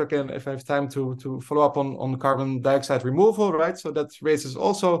 if I have time to follow up on carbon dioxide removal, right? So that raises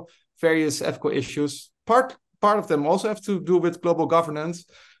also various ethical issues. Part of them also have to do with global governance,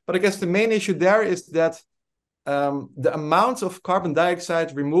 but I guess the main issue there is that the amount of carbon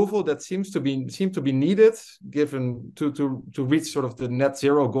dioxide removal that seem to be needed, given to reach sort of the net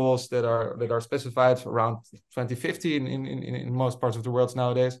zero goals that are specified around 2050 in most parts of the world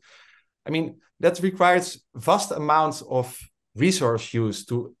nowadays. I mean, that requires vast amounts of resource use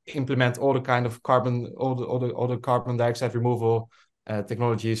to implement all the kind of all the carbon dioxide removal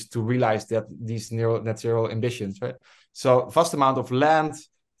technologies to realize that these net zero ambitions, right? So vast amount of land,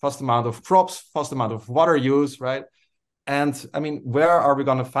 vast amount of crops, vast amount of water use, right? And I mean, where are we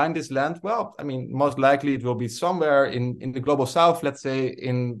going to find this land? Well, I mean, most likely it will be somewhere in the global south, let's say,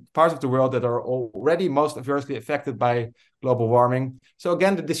 in parts of the world that are already most adversely affected by global warming. So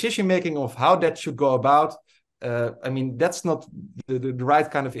again, the decision-making of how that should go about, I mean, that's not the right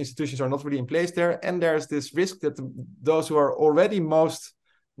kind of institutions are not really in place there. And there's this risk that those who are already most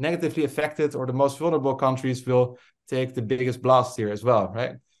negatively affected or the most vulnerable countries will take the biggest blast here as well,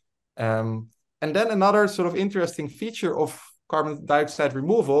 right? And then another sort of interesting feature of carbon dioxide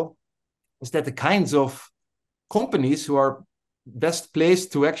removal is that the kinds of companies who are best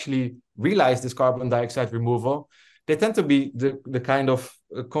placed to actually realize this carbon dioxide removal, they tend to be the kind of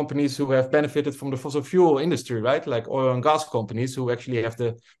companies who have benefited from the fossil fuel industry, right? Like oil and gas companies who actually have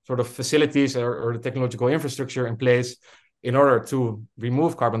the sort of facilities or the technological infrastructure in place in order to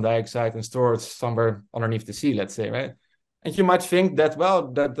remove carbon dioxide and store it somewhere underneath the sea, let's say, right? And you might think that,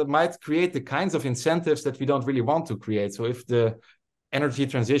 well, that might create the kinds of incentives that we don't really want to create. So if the energy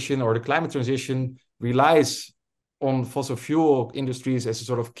transition or the climate transition relies on fossil fuel industries as a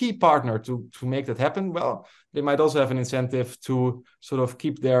sort of key partner to make that happen, well, they might also have an incentive to sort of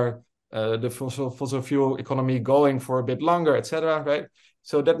keep their the fossil fuel economy going for a bit longer, etc. Right?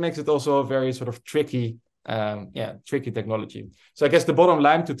 So that makes it also a very sort of tricky technology. So I guess the bottom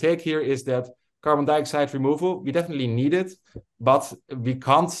line to take here is that carbon dioxide removal, we definitely need it, but we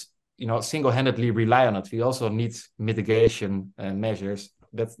can't, single-handedly rely on it. We also need mitigation measures.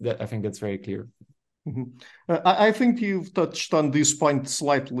 I think that's very clear. Mm-hmm. I think you've touched on this point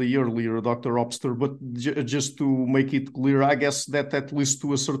slightly earlier, Dr. Hopster, but just to make it clear, I guess that at least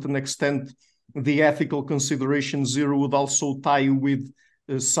to a certain extent, the ethical considerations here would also tie with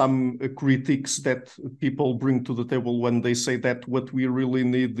some critiques that people bring to the table when they say that what we really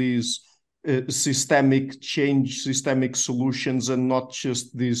need is systemic change, systemic solutions, and not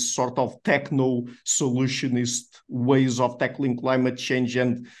just these sort of techno solutionist ways of tackling climate change.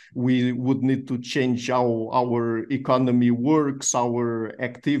 And we would need to change how our economy works, our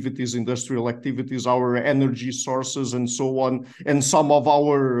activities, industrial activities, our energy sources, and so on, and some of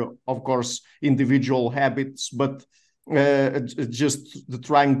our, of course, individual habits, but just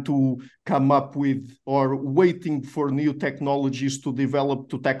trying to come up with or waiting for new technologies to develop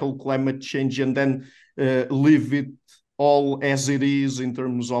to tackle climate change and then leave it all as it is in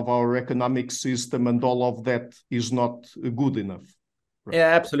terms of our economic system, and all of that is not good enough. Right? Yeah,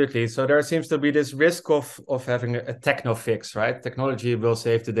 absolutely. So there seems to be this risk of having a techno fix, right? Technology will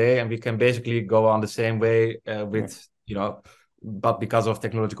save the day, and we can basically go on the same way with, but because of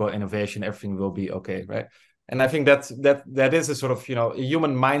technological innovation, everything will be okay, right? And I think that is a sort of, a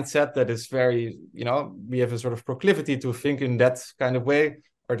human mindset that is very, we have a sort of proclivity to think in that kind of way,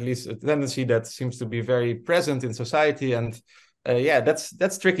 or at least a tendency that seems to be very present in society. And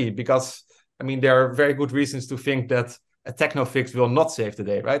that's tricky because, I mean, there are very good reasons to think that a techno fix will not save the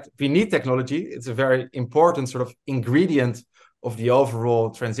day, right? We need technology. It's a very important sort of ingredient of the overall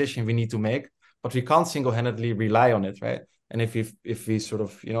transition we need to make, but we can't single-handedly rely on it, right? And if we sort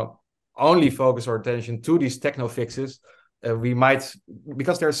of, only focus our attention to these techno fixes, we might,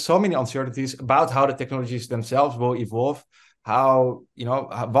 because there's so many uncertainties about how the technologies themselves will evolve, how,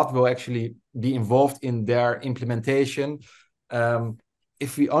 what will actually be involved in their implementation.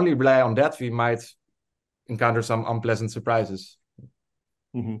 If we only rely on that, we might encounter some unpleasant surprises.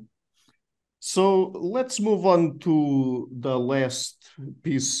 Mm-hmm. So let's move on to the last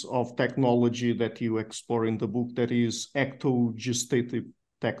piece of technology that you explore in the book, that is ectogestative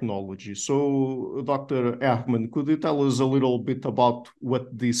technology. So, Dr. Hermann, could you tell us a little bit about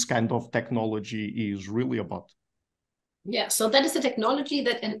what this kind of technology is really about? Yeah, so that is the technology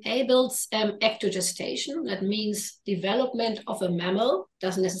that enables ectogestation. That means development of a mammal.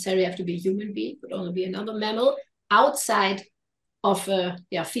 Doesn't necessarily have to be a human being, could only be another mammal outside of a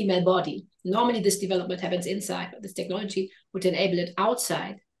female body. Normally this development happens inside, but this technology would enable it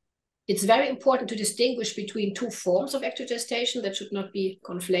outside. It's very important to distinguish between two forms of ectogestation that should not be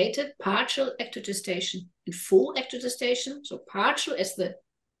conflated: partial ectogestation and full ectogestation. So partial, as the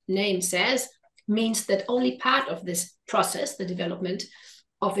name says, means that only part of this process, the development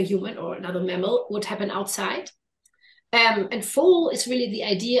of a human or another mammal, would happen outside. And full is really the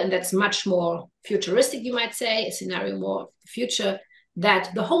idea, and that's much more futuristic, you might say, a scenario more of the future,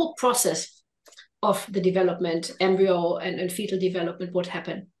 that the whole process of the development, embryo and fetal development, would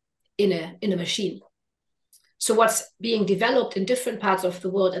happen in a machine. So what's being developed in different parts of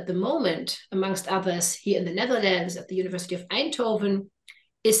the world at the moment, amongst others here in the Netherlands at the University of Eindhoven,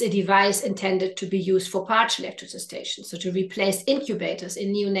 is a device intended to be used for partial ectogestation, so to replace incubators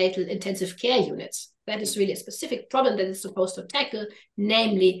in neonatal intensive care units. That is really a specific problem that it's supposed to tackle,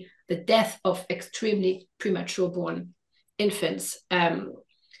 namely the death of extremely premature born infants. And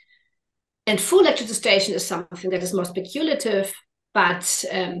full ectogestation is something that is more speculative, but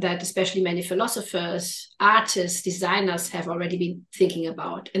that especially many philosophers, artists, designers have already been thinking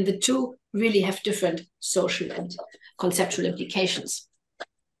about. And the two really have different social and conceptual implications.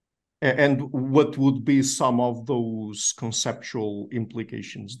 And what would be some of those conceptual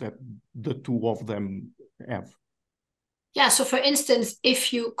implications that the two of them have? Yeah, so for instance,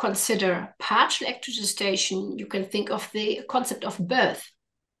 if you consider partial ectogestation, you can think of the concept of birth.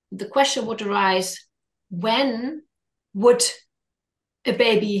 The question would arise, when would a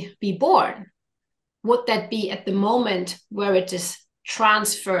baby be born? Would that be at the moment where it is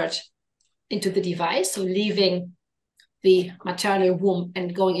transferred into the device, so leaving the maternal womb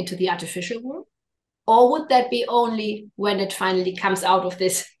and going into the artificial womb? Or would that be only when it finally comes out of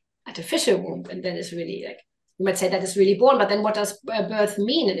this artificial womb, and then it's really, like, you might say that is really born, but then what does birth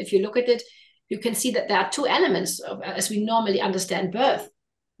mean? And if you look at it, you can see that there are two elements of, as we normally understand birth.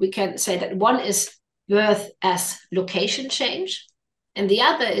 We can say that one is birth as location change, and the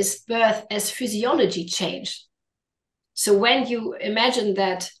other is birth as physiology change. So when you imagine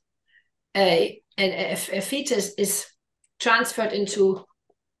that a fetus is transferred into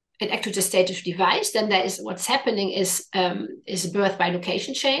an ectogestative device, then there is, what's happening is birth by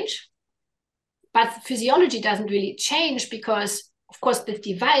location change. But physiology doesn't really change because, of course, the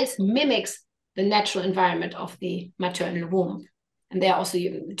device mimics the natural environment of the maternal womb. And there are also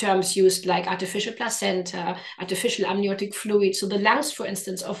terms used like artificial placenta, artificial amniotic fluid. So the lungs, for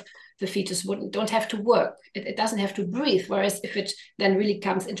instance, of the fetus don't have to work. It doesn't have to breathe. Whereas if it then really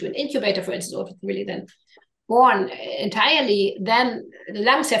comes into an incubator, for instance, or if it really then born entirely, then the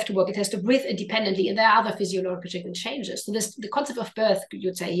lungs have to work. It has to breathe independently, and there are other physiological changes. So the concept of birth,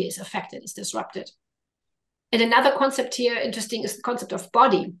 you'd say, here is affected, is disrupted. And another concept here, interesting, is the concept of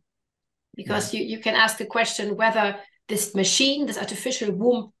body, because you can ask the question whether this machine, this artificial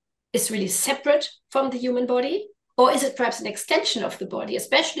womb, is really separate from the human body, or is it perhaps an extension of the body,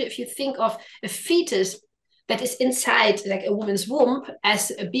 especially if you think of a fetus that is inside like a woman's womb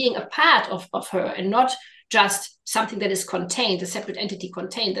as being a part of her and not just something that is contained, a separate entity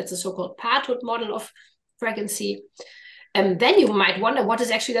contained. That's a so-called parenthood model of pregnancy. And then you might wonder, what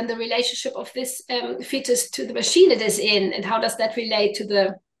is actually then the relationship of this fetus to the machine it is in, and how does that relate to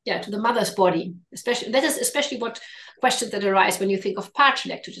the mother's body? Especially what questions that arise when you think of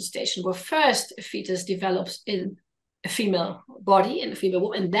partial ectogestation, where first a fetus develops in a female body, in a female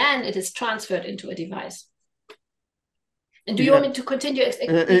womb, and then it is transferred into a device. And do you want me to continue?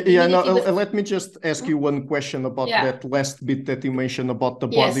 Let me just ask you one question about that last bit that you mentioned about the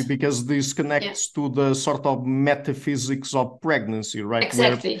body, because this connects to the sort of metaphysics of pregnancy, right?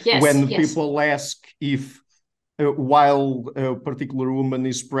 Exactly. When people ask if while a particular woman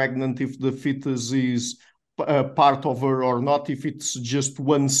is pregnant, if the fetus is part of her or not, if it's just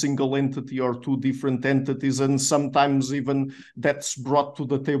one single entity or two different entities, and sometimes even that's brought to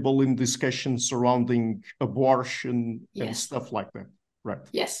the table in discussions surrounding abortion and stuff like that, right?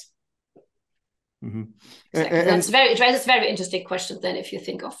 Yes. Mm-hmm. Exactly. It raises very interesting questions then if you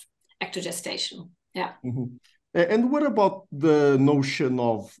think of ectogestation. Yeah. Mm-hmm. And what about the notion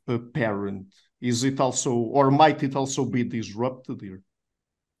of a parent? Is it also, or might it also be disrupted here?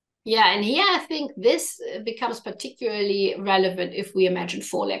 Yeah, and here I think this becomes particularly relevant if we imagine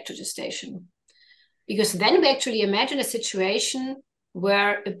full ectogestation, because then we actually imagine a situation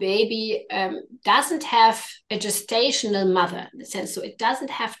where a baby doesn't have a gestational mother in the sense, so it doesn't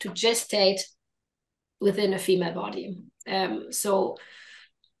have to gestate within a female body. So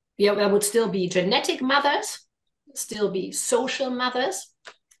there would still be genetic mothers, still be social mothers,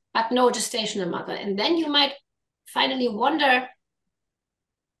 but no gestational mother. And then you might finally wonder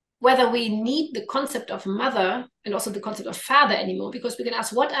whether we need the concept of mother and also the concept of father anymore, because we can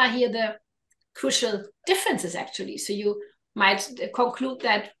ask, what are here the crucial differences actually? So you might conclude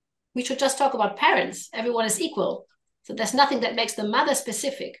that we should just talk about parents. Everyone is equal. So there's nothing that makes the mother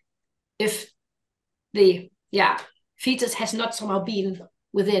specific if the fetus has not somehow been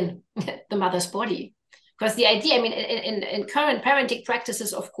within the mother's body. Because the idea, I mean, in current parenting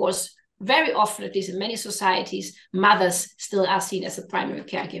practices, of course, very often, at least in many societies, mothers still are seen as the primary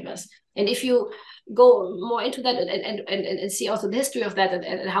caregivers. And if you go more into that and see also the history of that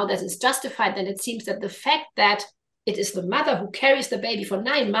and how that is justified, then it seems that the fact that it is the mother who carries the baby for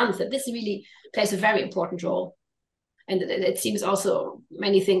 9 months, that this really plays a very important role. And it seems also,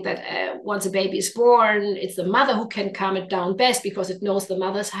 many think that once a baby is born, it's the mother who can calm it down best because it knows the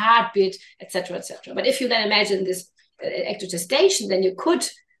mother's heartbeat, etc., etc. But if you then imagine this ectogestation, then you could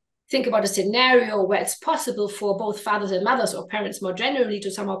think about a scenario where it's possible for both fathers and mothers, or parents more generally,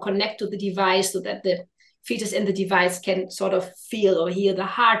 to somehow connect to the device so that the fetus in the device can sort of feel or hear the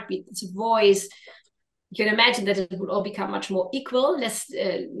heartbeat, its voice. You can imagine that it would all become much more equal,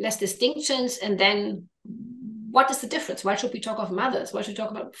 less distinctions. And then what is the difference? Why should we talk of mothers? Why should we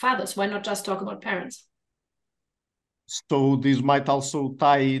talk about fathers? Why not just talk about parents? So this might also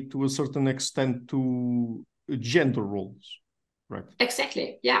tie to a certain extent to gender roles. Right.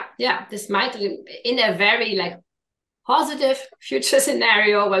 Exactly. Yeah. This might, in a very positive future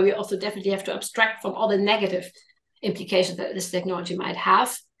scenario where we also definitely have to abstract from all the negative implications that this technology might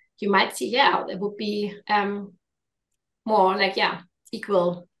have, you might see, there would be more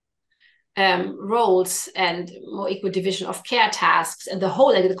equal roles and more equal division of care tasks, and the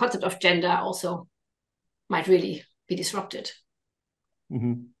whole the concept of gender also might really be disrupted.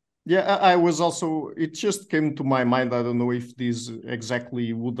 Mm-hmm. Yeah, I was also, it just came to my mind, I don't know if this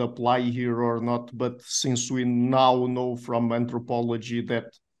exactly would apply here or not, but since we now know from anthropology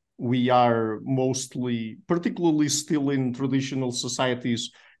that we are mostly, particularly still in traditional societies,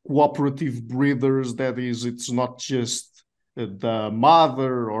 cooperative breeders, that is, it's not just the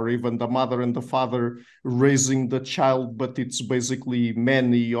mother or even the mother and the father raising the child, but it's basically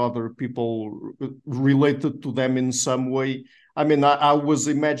many other people related to them in some way. I mean, I was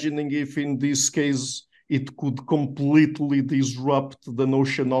imagining if in this case it could completely disrupt the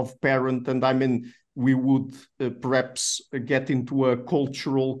notion of parent, and I mean, we would perhaps get into a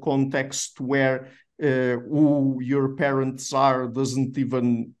cultural context where who your parents are doesn't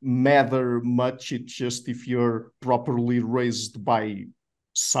even matter much. It's just if you're properly raised by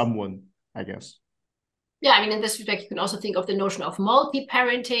someone, I guess. Yeah, I mean, in this respect, you can also think of the notion of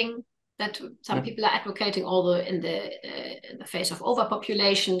multi-parenting, that some people are advocating, although in the face of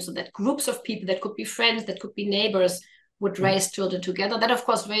overpopulation, so that groups of people, that could be friends, that could be neighbors, would raise children together. That, of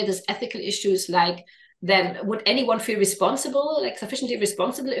course, raises ethical issues like, then would anyone feel responsible, like sufficiently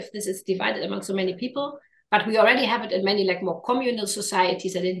responsible, if this is divided among so many people? But we already have it in many like more communal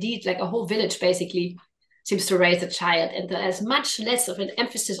societies, and indeed like a whole village basically seems to raise a child, and there's much less of an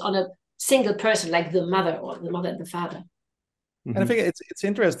emphasis on a single person like the mother or the mother and the father. And I think it's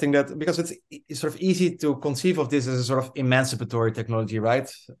interesting that, because it's sort of easy to conceive of this as a sort of emancipatory technology, right?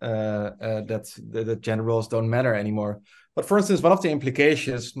 That gender roles don't matter anymore. But for instance, one of the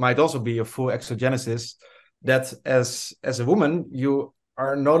implications might also be a full exogenesis, that as a woman, you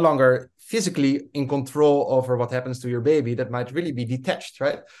are no longer physically in control over what happens to your baby. That might really be detached,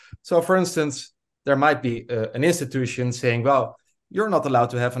 right? So for instance, there might be an institution saying, well, you're not allowed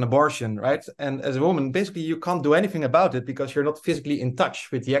to have an abortion, right? And as a woman, basically, you can't do anything about it because you're not physically in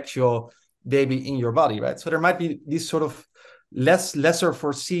touch with the actual baby in your body, right? So there might be these sort of lesser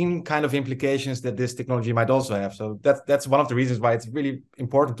foreseen kind of implications that this technology might also have. So that's one of the reasons why it's really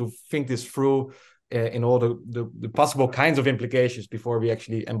important to think this through in all the possible kinds of implications before we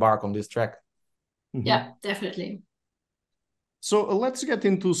actually embark on this track. Yeah, definitely. So let's get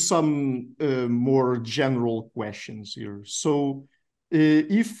into some more general questions here. So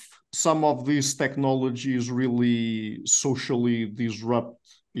if some of these technologies really socially disrupt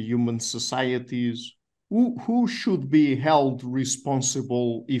human societies, who should be held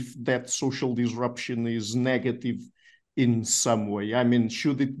responsible if that social disruption is negative in some way? I mean,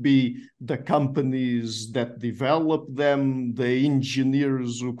 should it be the companies that develop them, the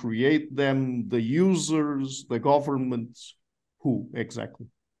engineers who create them, the users, the governments? Who exactly?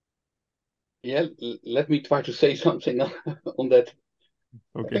 Yeah, let me try to say something on that.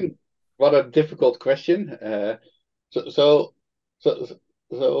 Okay. I think what a difficult question. So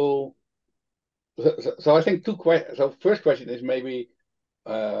I think two questions. So first question is maybe,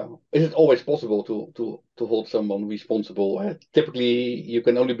 is it always possible to hold someone responsible? Typically, you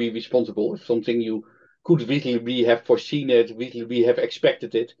can only be responsible if something you could reasonably have foreseen it, reasonably have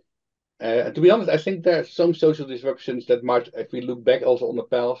expected it. To be honest, I think there are some social disruptions that might, if we look back also on the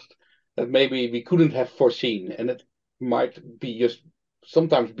past, that maybe we couldn't have foreseen, and it might be just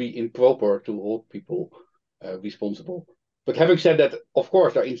sometimes be improper to hold people responsible. But having said that, of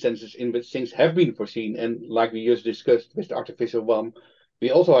course, there are instances in which things have been foreseen, and like we just discussed with the artificial one,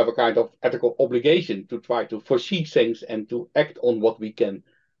 we also have a kind of ethical obligation to try to foresee things and to act on what we can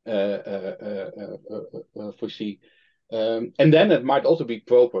foresee. And then it might also be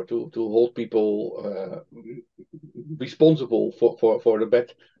proper to hold people responsible for the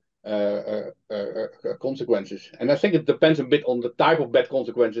bad consequences. And I think it depends a bit on the type of bad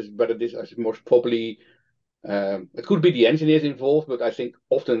consequences, whether this is most probably, it could be the engineers involved, but I think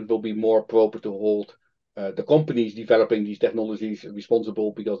often it will be more proper to hold the companies developing these technologies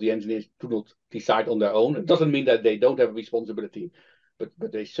responsible, because the engineers do not decide on their own. It doesn't mean that they don't have a responsibility, but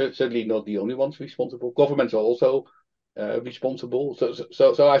they're certainly not the only ones responsible. Governments are also responsible.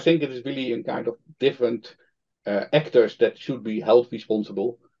 So I think it is really in kind of different actors that should be held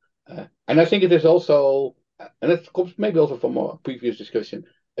responsible. And I think it is also, and it comes maybe also from our previous discussion,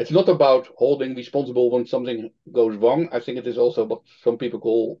 it's not about holding responsible when something goes wrong. I think it is also what some people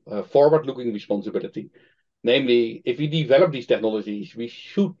call forward-looking responsibility. Namely, if we develop these technologies, we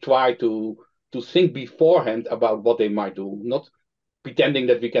should try to think beforehand about what they might do, not pretending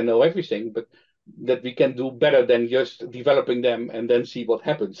that we can know everything, but that we can do better than just developing them and then see what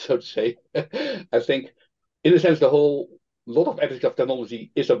happens, so to say. I think, in a sense, the whole lot of ethics of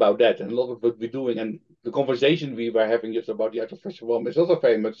technology is about that, and a lot of what we're doing, and the conversation we were having just about the artificial one is also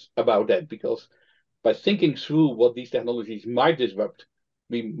very much about that, because by thinking through what these technologies might disrupt,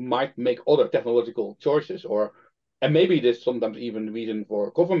 we might make other technological choices, and maybe there's sometimes even reason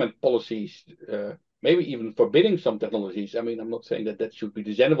for government policies, maybe even forbidding some technologies. I mean, I'm not saying that should be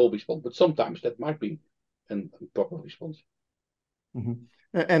the general response, but sometimes that might be a proper response. Mm-hmm.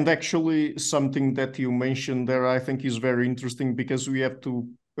 And actually, something that you mentioned there, I think, is very interesting, because we have to,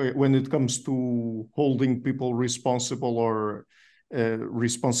 when it comes to holding people responsible or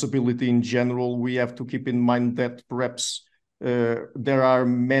responsibility in general, we have to keep in mind that perhaps there are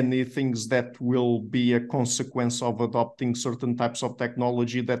many things that will be a consequence of adopting certain types of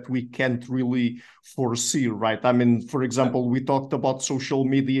technology that we can't really foresee, right? I mean, for example, we talked about social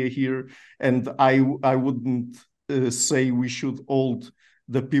media here, and I wouldn't say we should hold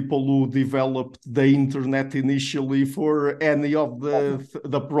the people who developed the internet initially for any of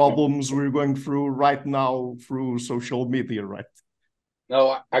the problems we're going through right now through social media, right?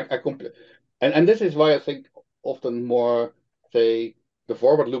 No, I completely, and this is why I think often more, say, the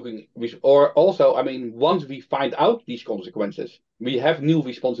forward-looking, or also, I mean, once we find out these consequences, we have new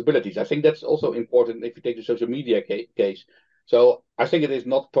responsibilities. I think that's also important if you take the social media case. So I think it is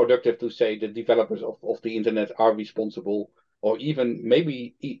not productive to say the developers of the internet are responsible, or even maybe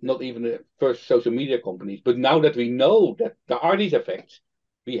not even the first social media companies. But now that we know that there are these effects,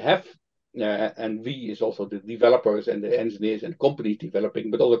 we have, and we is also the developers and the engineers and companies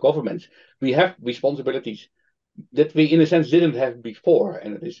developing, but also governments, we have responsibilities that we, in a sense, didn't have before,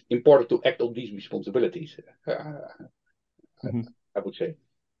 and it is important to act on these responsibilities. I would say.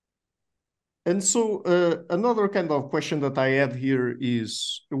 And so another kind of question that I had here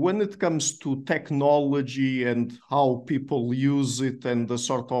is, when it comes to technology and how people use it and the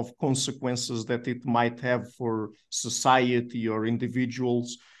sort of consequences that it might have for society or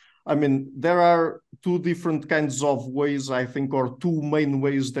individuals, I mean, there are two different kinds of ways, I think, or two main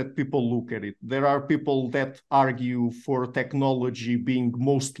ways that people look at it. There are people that argue for technology being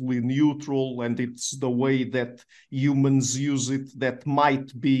mostly neutral, and it's the way that humans use it that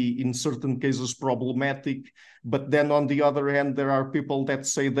might be, in certain cases, problematic. But then on the other hand, there are people that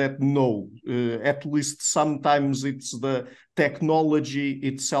say that no, at least sometimes it's the technology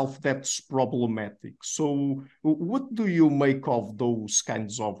itself that's problematic. So what do you make of those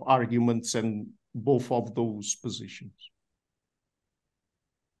kinds of arguments and both of those positions?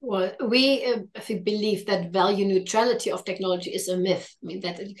 Well, we I think believe that value neutrality of technology is a myth. I mean,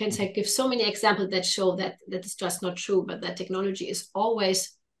 that you can say, give so many examples that show that that is just not true, but that technology is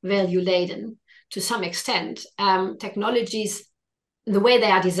always value laden to some extent. Technologies, the way they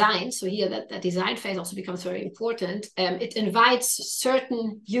are designed, so here that design phase also becomes very important. It invites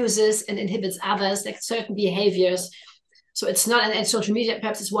certain users and inhibits others, like certain behaviors. So it's not, and social media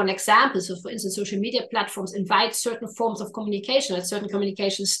perhaps is one example. So for instance, social media platforms invite certain forms of communication, like certain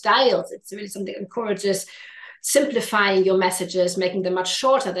communication styles. It's really something that encourages simplifying your messages, making them much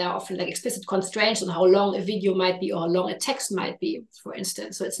shorter. There are often like explicit constraints on how long a video might be or how long a text might be, for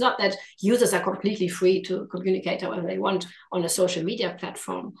instance. So it's not that users are completely free to communicate however they want on a social media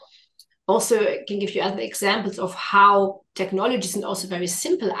platform. Also, I can give you other examples of how technologies and also very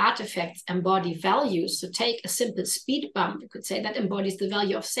simple artifacts embody values. So take a simple speed bump. You could say that embodies the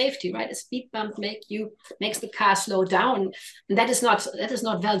value of safety, right? A speed bump makes the car slow down. And that is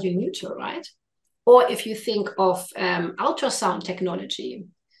not value neutral, right? Or if you think of ultrasound technology,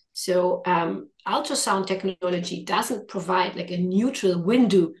 so ultrasound technology doesn't provide like a neutral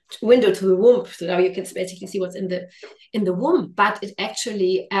window to the womb. So now you can basically see what's in the womb, but it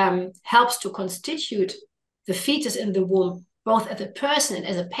actually helps to constitute the fetus in the womb, both as a person and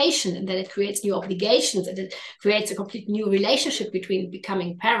as a patient, and that it creates new obligations, and it creates a complete new relationship between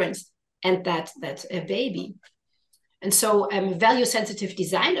becoming parents and that baby. And so value-sensitive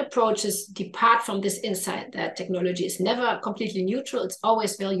design approaches depart from this insight that technology is never completely neutral. It's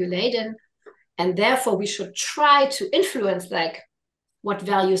always value-laden. And therefore, we should try to influence like what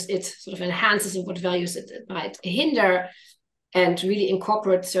values it sort of enhances and what values it might hinder, and really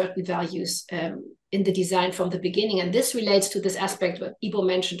incorporate certain values in the design from the beginning. And this relates to this aspect what Ibo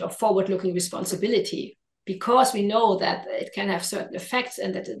mentioned of forward-looking responsibility. Because we know that it can have certain effects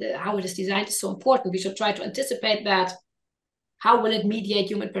and that how it is designed is so important, we should try to anticipate that. How will it mediate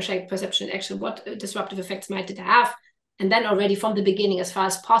human perception and action? What disruptive effects might it have? And then already from the beginning, as far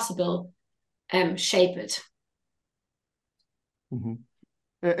as possible, shape it. Mm-hmm.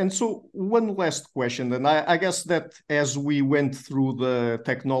 And so one last question, and I guess that as we went through the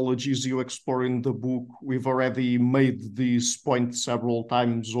technologies you explore in the book, we've already made this point several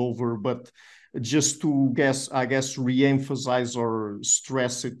times over, but just to re-emphasize or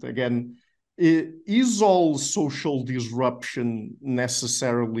stress it again, is all social disruption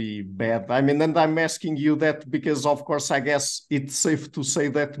necessarily bad? I mean, and I'm asking you that because, of course, I guess it's safe to say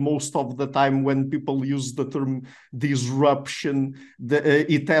that most of the time when people use the term disruption,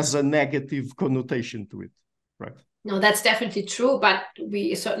 it has a negative connotation to it, right? No, that's definitely true, but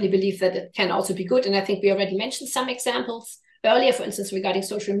we certainly believe that it can also be good. And I think we already mentioned some examples earlier, for instance, regarding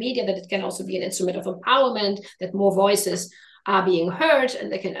social media, that it can also be an instrument of empowerment, that more voices are being heard,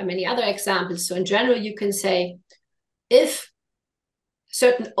 and there can be many other examples. So in general, you can say, if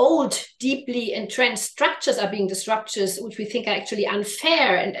certain old, deeply entrenched structures are being disrupted, which we think are actually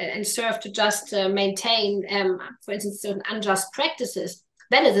unfair and serve to just maintain, for instance, certain unjust practices,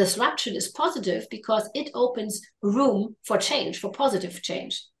 then a disruption is positive because it opens room for change, for positive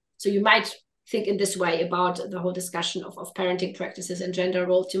change. So you might think in this way about the whole discussion of parenting practices and gender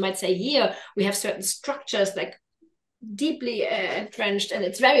roles. You might say, here we have certain structures like deeply entrenched, and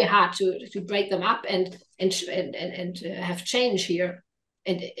it's very hard to break them up and have change here.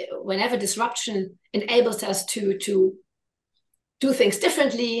 And whenever disruption enables us to do things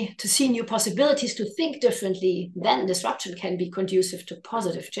differently, to see new possibilities, to think differently, then disruption can be conducive to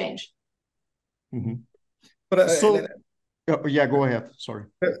positive change. Mm-hmm. But yeah, go ahead. Sorry.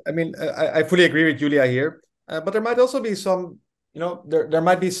 I mean, I fully agree with Julia here, but there might also be some, there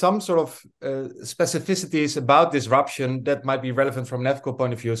might be some sort of specificities about disruption that might be relevant from an ethical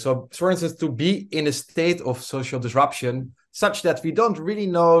point of view. So, for instance, to be in a state of social disruption such that we don't really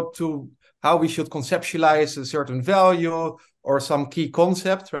know how we should conceptualize a certain value or some key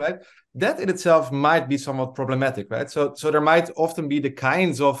concept, right? That in itself might be somewhat problematic, right? So there might often be the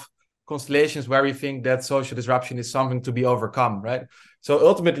kinds of constellations where we think that social disruption is something to be overcome, right? So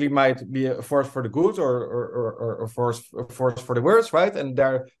ultimately might be a force for the good or a force for the worse, right? And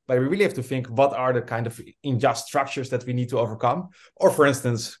thereby we really have to think, what are the kind of unjust structures that we need to overcome? Or for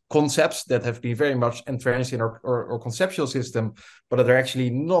instance, concepts that have been very much entrenched in our conceptual system, but that are actually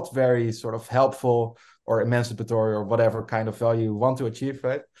not very sort of helpful or emancipatory or whatever kind of value you want to achieve,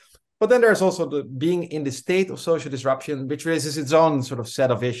 right? But then there's also the being in the state of social disruption, which raises its own sort of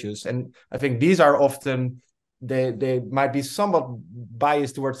set of issues. And I think these are often, they might be somewhat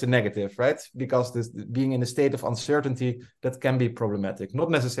biased towards the negative, right? Because this being in a state of uncertainty, that can be problematic.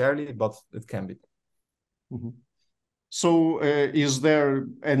 Not necessarily, but it can be. Mm-hmm. So is there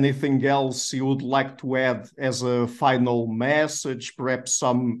anything else you would like to add as a final message, perhaps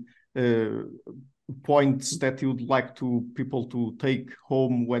some points that you'd like people to take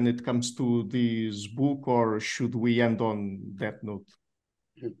home when it comes to this book, or should we end on that note?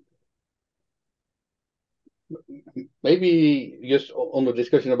 Maybe just on the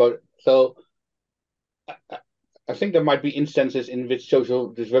discussion about it. So I think there might be instances in which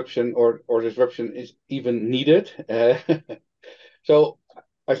social disruption or disruption is even needed. So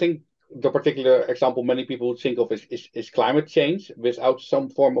I think the particular example many people think of is climate change. Without some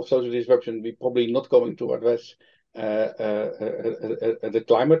form of social disruption, we're probably not going to address the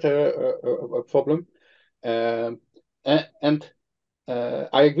climate problem. And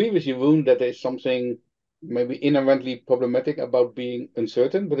I agree with Jeroen that there's something maybe inherently problematic about being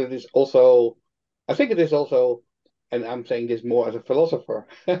uncertain, but it is also, I think it is also, and I'm saying this more as a philosopher,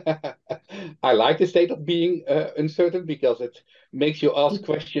 I like the state of being uncertain because it makes you ask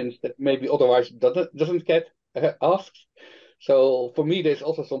questions that maybe otherwise doesn't get asked. So for me, there's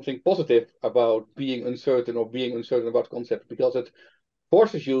also something positive about being uncertain or being uncertain about concepts, because it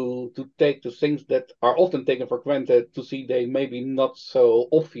forces you to take the things that are often taken for granted to see they maybe not so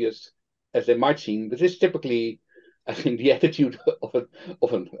obvious as they might seem. But this is typically, I think, the attitude of a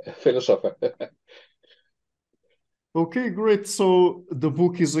philosopher. Okay, great. So the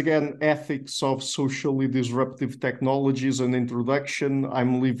book is again Ethics of Socially Disruptive Technologies, an introduction.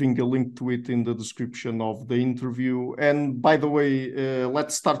 I'm leaving a link to it in the description of the interview. And by the way,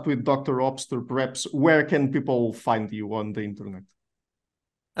 let's start with Dr. Hopster. Perhaps where can people find you on the internet?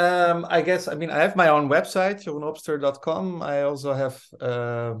 I have my own website, jeroenhopster.com. I also have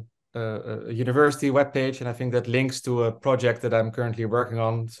a university webpage, and I think that links to a project that I'm currently working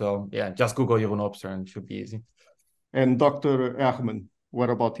on. So yeah, just Google Jeroen Hopster and it should be easy. And Dr. Hermann, what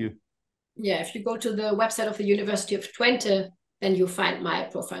about you? Yeah, if you go to the website of the University of Twente, then you find my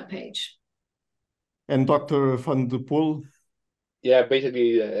profile page. And Dr. van de Poel? Yeah,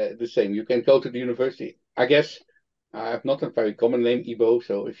 basically the same. You can go to the university. I guess I have not a very common name, Ivo,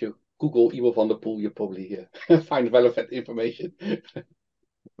 so if you Google Ivo van der Poel, you probably find relevant information.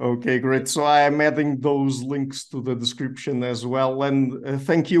 Okay, great. So I am adding those links to the description as well. And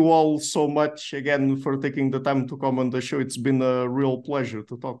thank you all so much again for taking the time to come on the show. It's been a real pleasure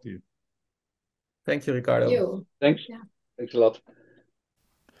to talk to you. Thank you, Ricardo. Thank you. Thanks. Yeah. Thanks a lot.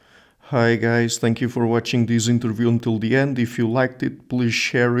 Hi guys, thank you for watching this interview until the end. If you liked it, please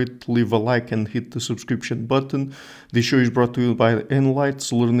share it, leave a like and hit the subscription button. This show is brought to you by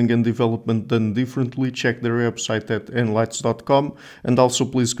Enlights, learning and development done differently. Check their website at enlights.com, and also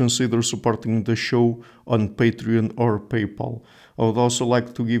please consider supporting the show on Patreon or PayPal. I would also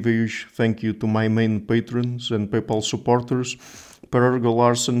like to give a huge thank you to my main patrons and PayPal supporters: Per Ergo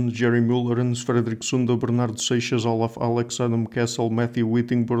Larsen, Jerry Muller, Hans Frederick Sunda, Bernardo Seixas, Olaf Alex, Adam Kessel, Matthew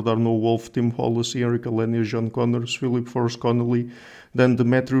Whittingboard, Arno Wolf, Tim Hollis, Eric Alenia, John Connors, Philip Forrest Connolly, Dan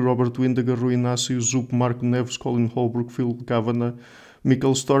Demetri, Robert Windiger, Rui Inácio, Zup, Marco Neves, Colin Holbrook, Phil Kavanagh,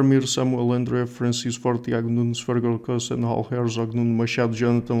 Mikkel Stormir, Samuel André, Francis Forte, Tiago Nunes, Fergal Kossen, Hal Herzog, Nuno Machado,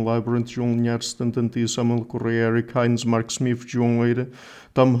 Jonathan Librant, João Linhares, Stantantia, Samuel Correia, Eric Hines, Mark Smith, João Eira,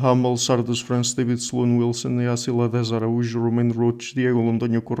 Tom Hummel, Sardas France, David Sloan Wilson, Yacila Dez Araújo, Romain Roach, Diego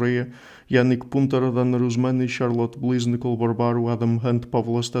Londonho Correia, Yannick Punter, Adana Rusmani, Charlotte Bliss, Nicole Barbaro, Adam Hunt,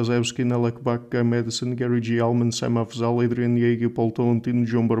 Pavlo Stasevski, Nelek Bach, Guy Madison, Gary G. Alman, Sam Afzal, Adrian Yeager, Paul Tolentino,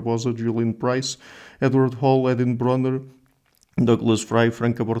 João Barbosa, Julian Price, Edward Hall, Edin Bronner, Douglas Fry,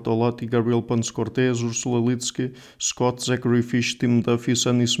 Franca Bortolotti, Gabriel Ponce Cortez, Ursula Litsky, Scott, Zachary Fish, Tim Duffy,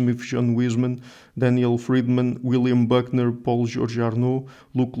 Sonny Smith, John Wiseman, Daniel Friedman, William Buckner, Paul George Arnaud,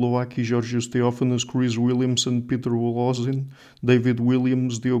 Luke Lowacki, Georgios Theophanos, Chris Williamson, Peter Wolozin, David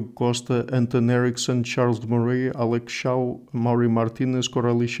Williams, Diogo Costa, Anton Erickson, Charles Murray, Alex Shaw, Maury Martinez,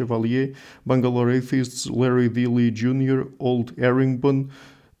 Coralie Chevalier, Bangalore Atheists, Larry Dealey Jr., Old Erringbone,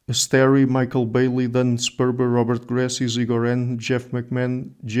 Sterry, Michael Bailey, Dan Sperber, Robert Grassi, Zigoren, Jeff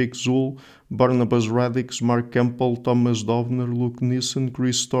McMahon, Jake Zool, Barnabas Radix, Mark Campbell, Thomas Dovner, Luke Nissen,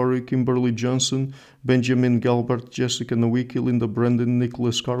 Chris Story, Kimberly Johnson, Benjamin Galbert, Jessica Nowicki, Linda Brandon,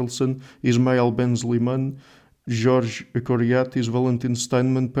 Nicholas Carlson, Ismail Benzliman, George Coriatis, Valentin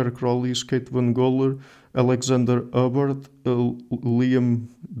Steinman, Per Crowley, Kate Van Goller, Alexander Hubbard, Liam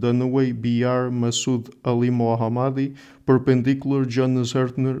Dunaway, BR, Masood Ali Mohammadi, Perpendicular, Jonas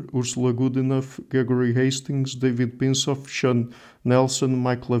Hertner, Ursula Goodenough, Gregory Hastings, David Pinsoff, Sean Nelson,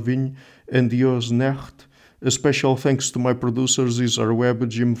 Mike Lavigne, and Dios Necht. A special thanks to my producers, Isar Webb,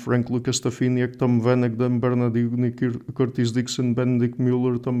 Jim Frank, Lucas Stafiniak, Tom Vanagdam, Bernard Ugni, Curtis Dixon, Benedict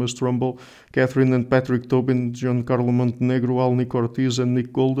Mueller, Thomas Trumbull, Catherine and Patrick Tobin, Giancarlo Montenegro, Alnick Ortiz, and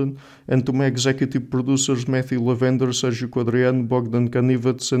Nick Golden, and to my executive producers, Matthew Lavender, Sergio Quadriano, Bogdan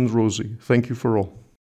Kanivets, and Rosie. Thank you for all.